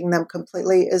eliminating them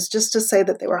completely is just to say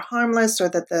that they were harmless, or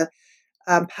that the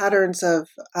patterns of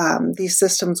these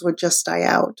systems would just die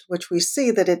out, which we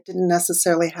see that it didn't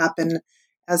necessarily happen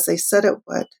as they said it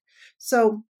would.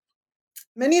 So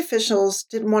many officials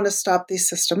didn't want to stop these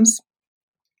systems.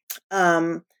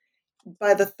 By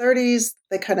the 30s,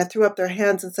 they kind of threw up their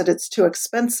hands and said it's too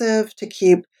expensive to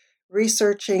keep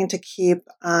researching, to keep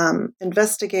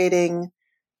investigating.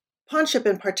 Pawnship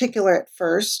in particular at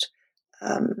first,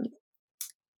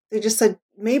 they just said,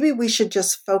 maybe we should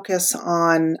just focus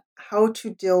on how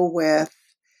to deal with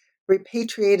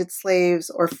repatriated slaves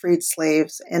or freed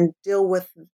slaves and deal with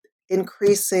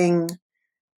increasing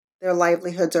their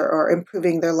livelihoods or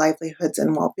improving their livelihoods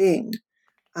and well-being.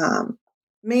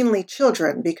 Mainly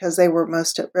children, because they were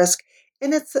most at risk.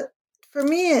 And for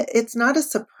me, it's not a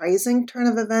surprising turn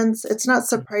of events. It's not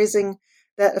surprising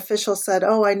that officials said,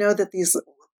 oh, I know that these,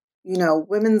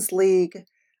 Women's League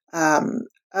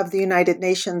of the United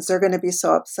Nations, they're going to be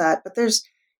so upset, but there's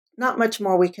not much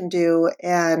more we can do.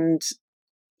 And,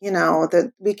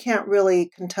 that we can't really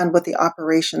contend with the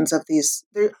operations of these.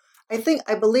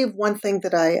 I believe one thing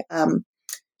that I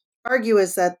argue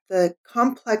is that the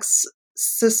complex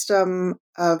system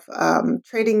of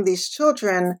trading these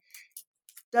children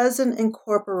doesn't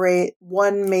incorporate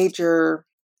one major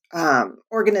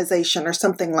organization or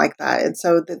something like that. And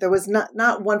so there was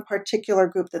not one particular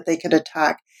group that they could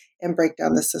attack and break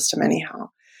down the system anyhow.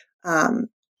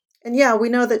 And yeah, we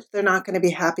know that they're not going to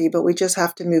be happy, but we just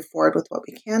have to move forward with what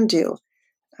we can do.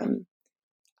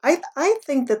 I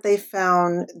think that they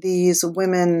found these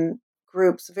women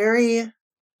groups very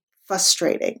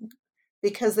frustrating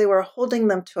because they were holding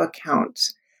them to account.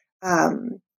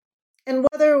 And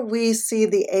whether we see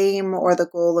the aim or the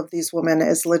goal of these women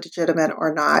as legitimate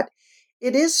or not,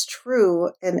 it is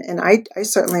true, and I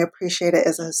certainly appreciate it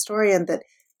as a historian, that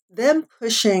them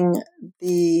pushing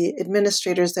the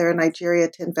administrators there in Nigeria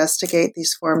to investigate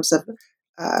these forms of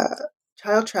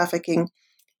child trafficking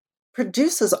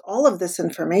produces all of this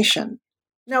information.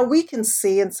 Now, we can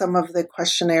see in some of the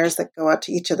questionnaires that go out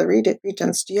to each of the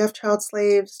regions, do you have child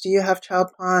slaves? Do you have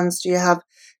child pawns? Do you have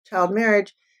child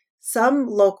marriage? Some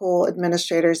local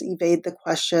administrators evade the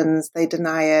questions, they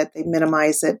deny it, they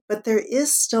minimize it, but there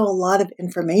is still a lot of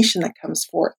information that comes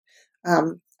forth.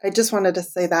 I just wanted to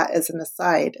say that as an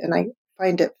aside, and I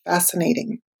find it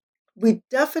fascinating. We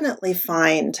definitely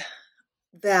find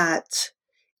that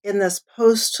in this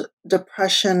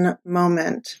post-depression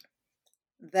moment,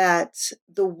 that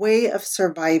the way of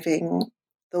surviving,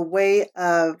 the way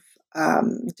of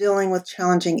dealing with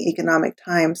challenging economic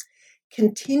times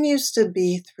continues to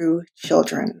be through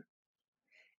children.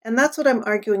 And that's what I'm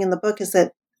arguing in the book, is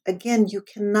that, again, you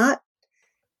cannot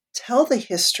tell the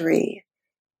history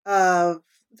of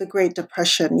the Great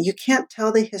Depression. You can't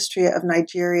tell the history of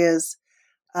Nigeria's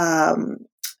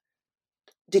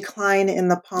decline in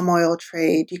the palm oil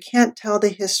trade. You can't tell the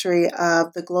history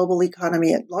of the global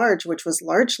economy at large, which was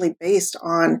largely based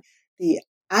on the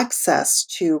access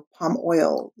to palm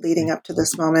oil leading up to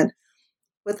this moment,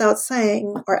 without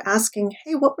saying or asking,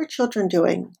 hey, what were children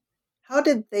doing? How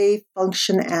did they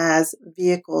function as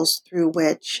vehicles through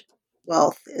which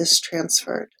wealth is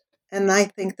transferred? And I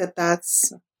think that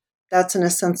that's an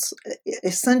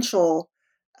essential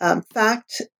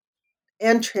fact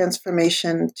and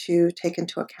transformation to take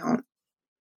into account.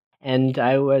 And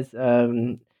I was,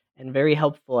 and very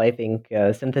helpful, I think,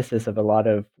 synthesis of a lot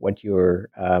of what you're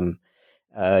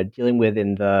dealing with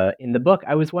in the book.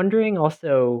 I was wondering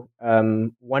also,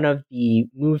 one of the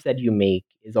moves that you make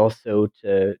is also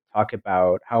to talk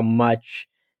about how much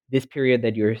this period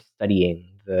that you're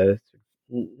studying, the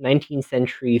 19th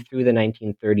century through the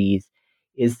 1930s,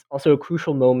 is also a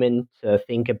crucial moment to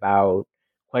think about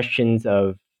questions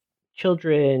of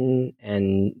children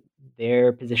and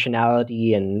their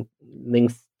positionality and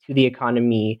links to the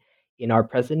economy in our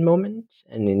present moment,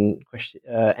 and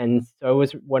and so I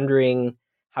was wondering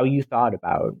how you thought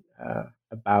about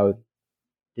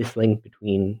this link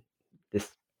between this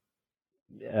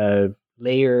uh,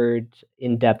 layered,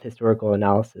 in-depth historical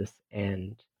analysis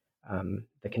and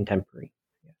the contemporary.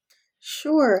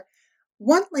 Sure.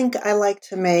 One link I like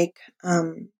to make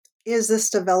is this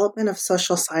development of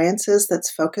social sciences that's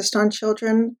focused on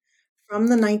children from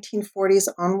the 1940s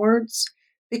onwards.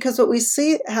 Because what we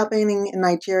see happening in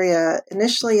Nigeria,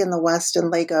 initially in the West in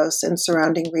Lagos and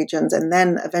surrounding regions, and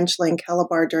then eventually in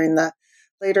Calabar during the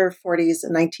later 40s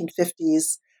and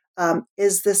 1950s,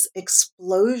 is this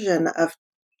explosion of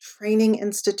training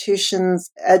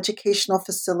institutions, educational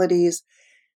facilities,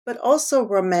 but also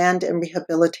remand and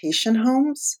rehabilitation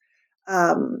homes.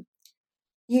 Um,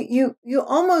 you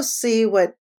almost see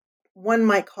what one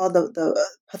might call the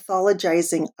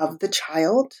pathologizing of the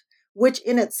child, which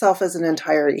in itself is an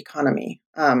entire economic,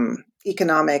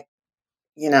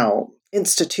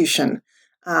 institution.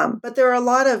 But there are a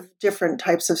lot of different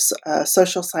types of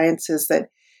social sciences that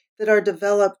are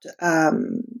developed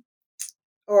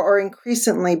or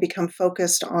increasingly become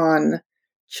focused on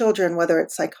children, whether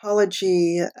it's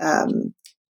psychology,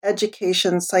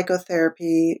 education,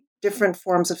 psychotherapy, different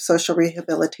forms of social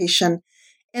rehabilitation.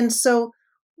 And so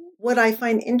what I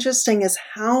find interesting is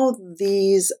how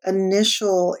these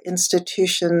initial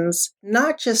institutions,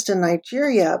 not just in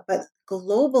Nigeria, but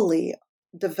globally,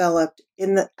 developed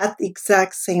at the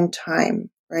exact same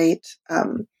time, right? I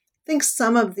think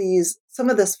some of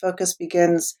this focus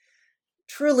begins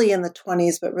truly in the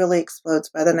 20s, but really explodes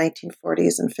by the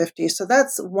 1940s and 50s. So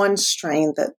that's one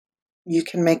strain that you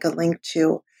can make a link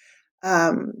to.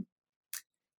 The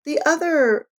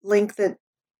other link that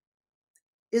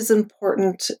is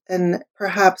important and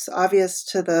perhaps obvious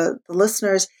to the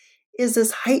listeners is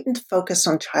this heightened focus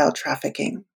on child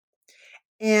trafficking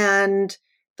and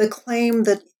the claim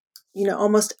that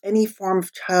almost any form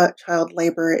of child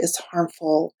labor is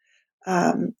harmful.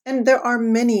 And there are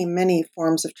many, many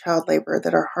forms of child labor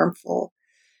that are harmful.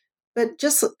 But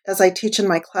just as I teach in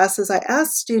my classes, I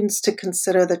ask students to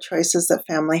consider the choices that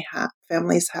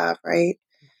families have, right?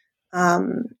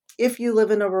 If you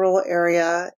live in a rural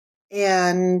area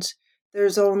and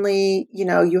there's only,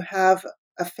 you have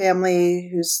a family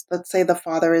who's, let's say the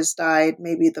father has died,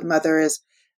 maybe the mother is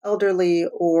elderly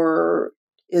or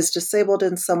is disabled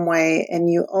in some way, and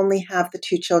you only have the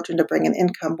two children to bring in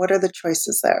income, what are the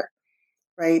choices there,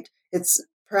 right? It's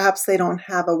perhaps they don't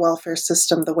have a welfare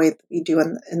system the way that we do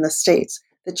in the States.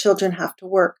 The children have to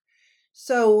work.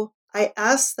 So I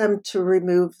ask them to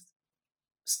remove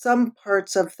some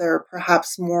parts of their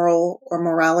perhaps moral or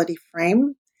morality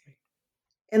frame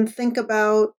and think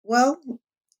about, well,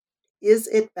 is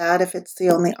it bad if it's the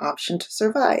only option to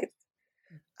survive?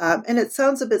 And it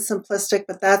sounds a bit simplistic,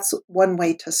 but that's one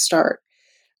way to start.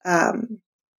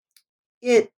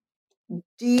 It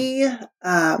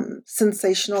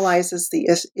sensationalizes the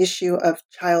issue of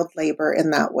child labor in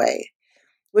that way,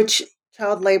 which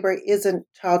child labor isn't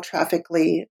child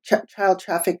trafficking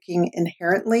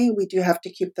inherently. We do have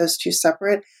to keep those two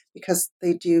separate because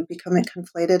they do become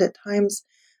conflated at times.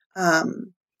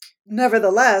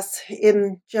 Nevertheless,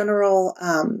 in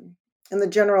the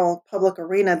general public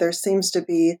arena, there seems to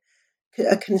be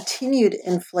a continued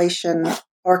inflation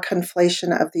or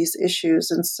conflation of these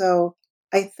issues. And so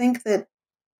I think that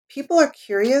people are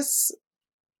curious.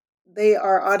 They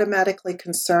are automatically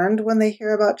concerned when they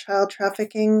hear about child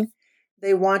trafficking.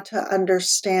 They want to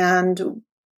understand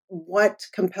what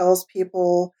compels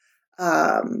people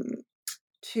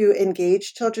to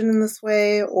engage children in this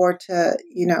way or to,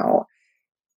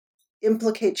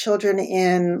 implicate children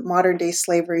in modern day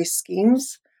slavery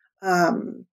schemes.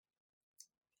 And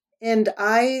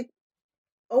I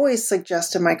always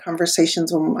suggest in my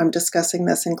conversations when I'm discussing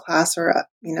this in class or,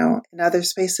 in other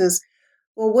spaces,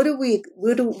 well, what do we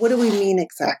mean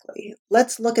exactly?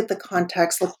 Let's look at the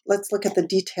context. Let's look at the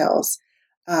details.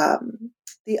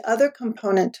 The other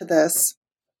component to this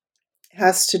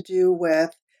has to do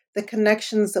with the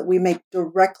connections that we make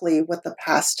directly with the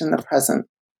past and the present.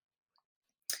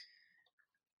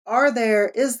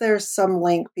 Is there some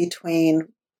link between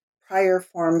prior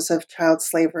forms of child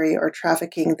slavery or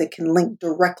trafficking that can link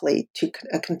directly to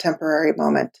a contemporary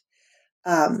moment?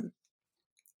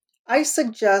 I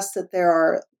suggest that there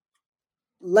are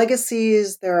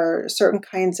legacies, there are certain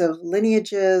kinds of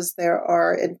lineages, there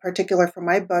are, in particular for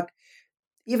my book,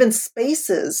 even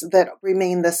spaces that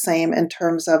remain the same in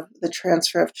terms of the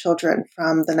transfer of children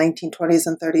from the 1920s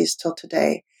and 30s till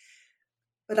today.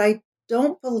 But I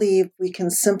don't believe we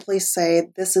can simply say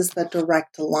this is the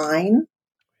direct line.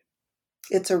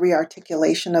 it's a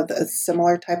rearticulation of a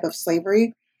similar type of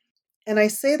slavery. And I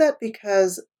say that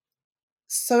because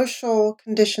social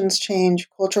conditions change,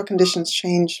 cultural conditions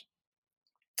change,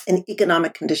 and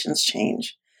economic conditions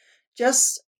change.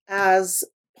 Just as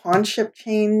pawnship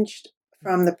changed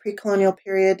from the pre-colonial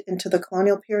period into the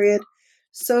colonial period,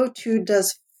 so too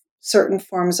does certain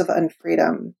forms of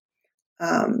unfreedom.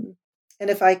 And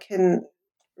if I can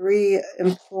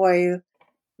re-employ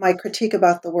my critique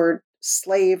about the word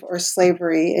slave or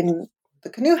slavery in the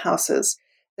canoe houses,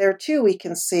 there too we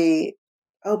can see,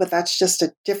 oh, but that's just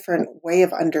a different way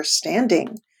of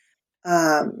understanding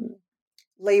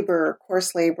labor,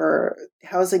 coarse labor,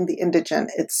 housing the indigent,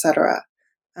 etc.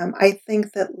 I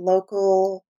think that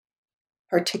local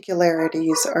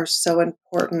particularities are so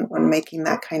important when making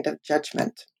that kind of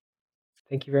judgment.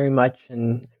 Thank you very much.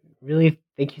 And really,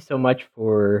 thank you so much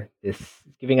for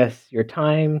giving us your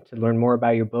time to learn more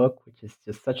about your book, which is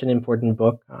just such an important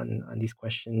book on these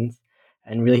questions,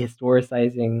 and really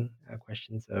historicizing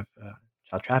questions of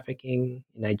child trafficking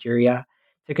in Nigeria.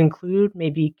 To conclude,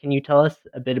 maybe can you tell us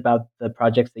a bit about the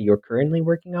projects that you're currently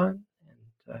working on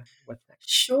and what's next?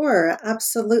 Sure,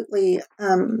 absolutely.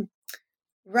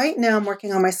 Right now, I'm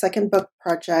working on my second book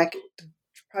project.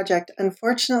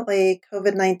 Unfortunately,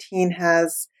 COVID-19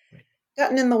 has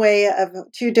gotten in the way of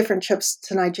 2 different trips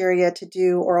to Nigeria to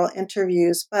do oral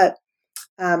interviews, but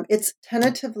it's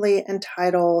tentatively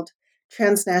entitled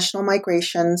Transnational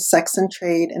Migration, Sex and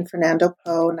Trade in Fernando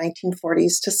Po,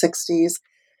 1940s to 60s.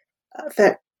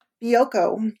 That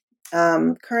Bioko,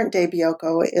 current day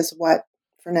Bioko, is what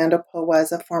Fernando Po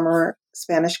was, a former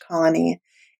Spanish colony.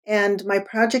 And my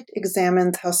project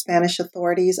examines how Spanish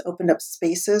authorities opened up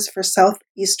spaces for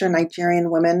southeastern Nigerian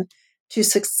women to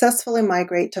successfully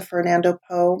migrate to Fernando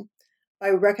Po by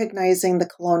recognizing the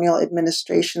colonial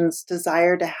administration's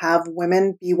desire to have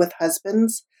women be with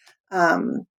husbands.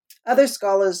 Other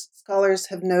scholars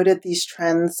have noted these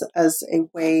trends as a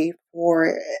way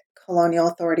for colonial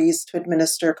authorities to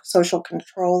administer social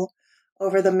control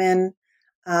over the men.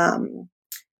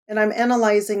 And I'm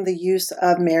analyzing the use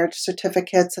of marriage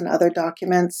certificates and other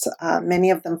documents, many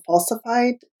of them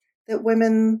falsified, that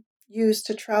women used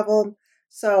to travel.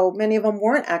 So many of them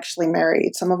weren't actually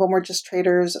married. Some of them were just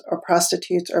traders or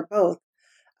prostitutes or both.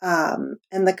 And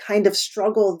the kind of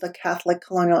struggle the Catholic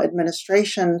colonial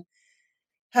administration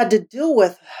had to deal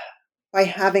with by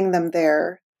having them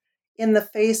there in the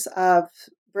face of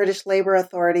British labor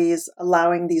authorities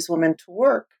allowing these women to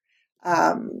work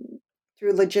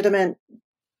through legitimate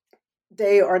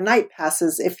day or night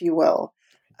passes, if you will.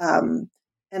 And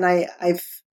I've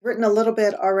written a little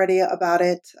bit already about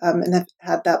it and have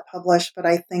had that published, but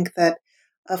I think that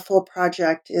a full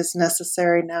project is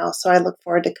necessary now. So I look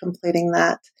forward to completing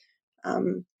that.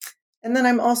 And then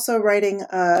I'm also writing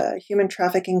a human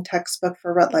trafficking textbook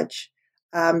for Routledge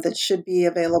that should be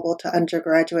available to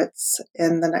undergraduates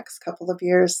in the next couple of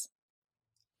years.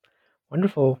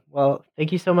 Wonderful. Well,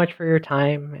 thank you so much for your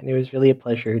time. And it was really a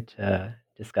pleasure to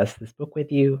discuss this book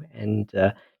with you. And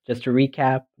just to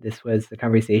recap, this was the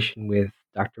conversation with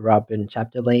Dr. Robin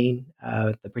Chapdelaine,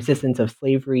 The Persistence of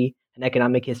Slavery, An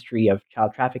Economic History of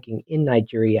Child Trafficking in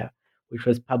Nigeria, which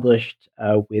was published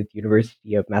with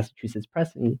University of Massachusetts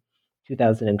Press in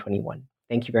 2021.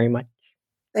 Thank you very much.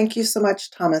 Thank you so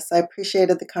much, Thomas. I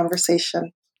appreciated the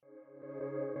conversation.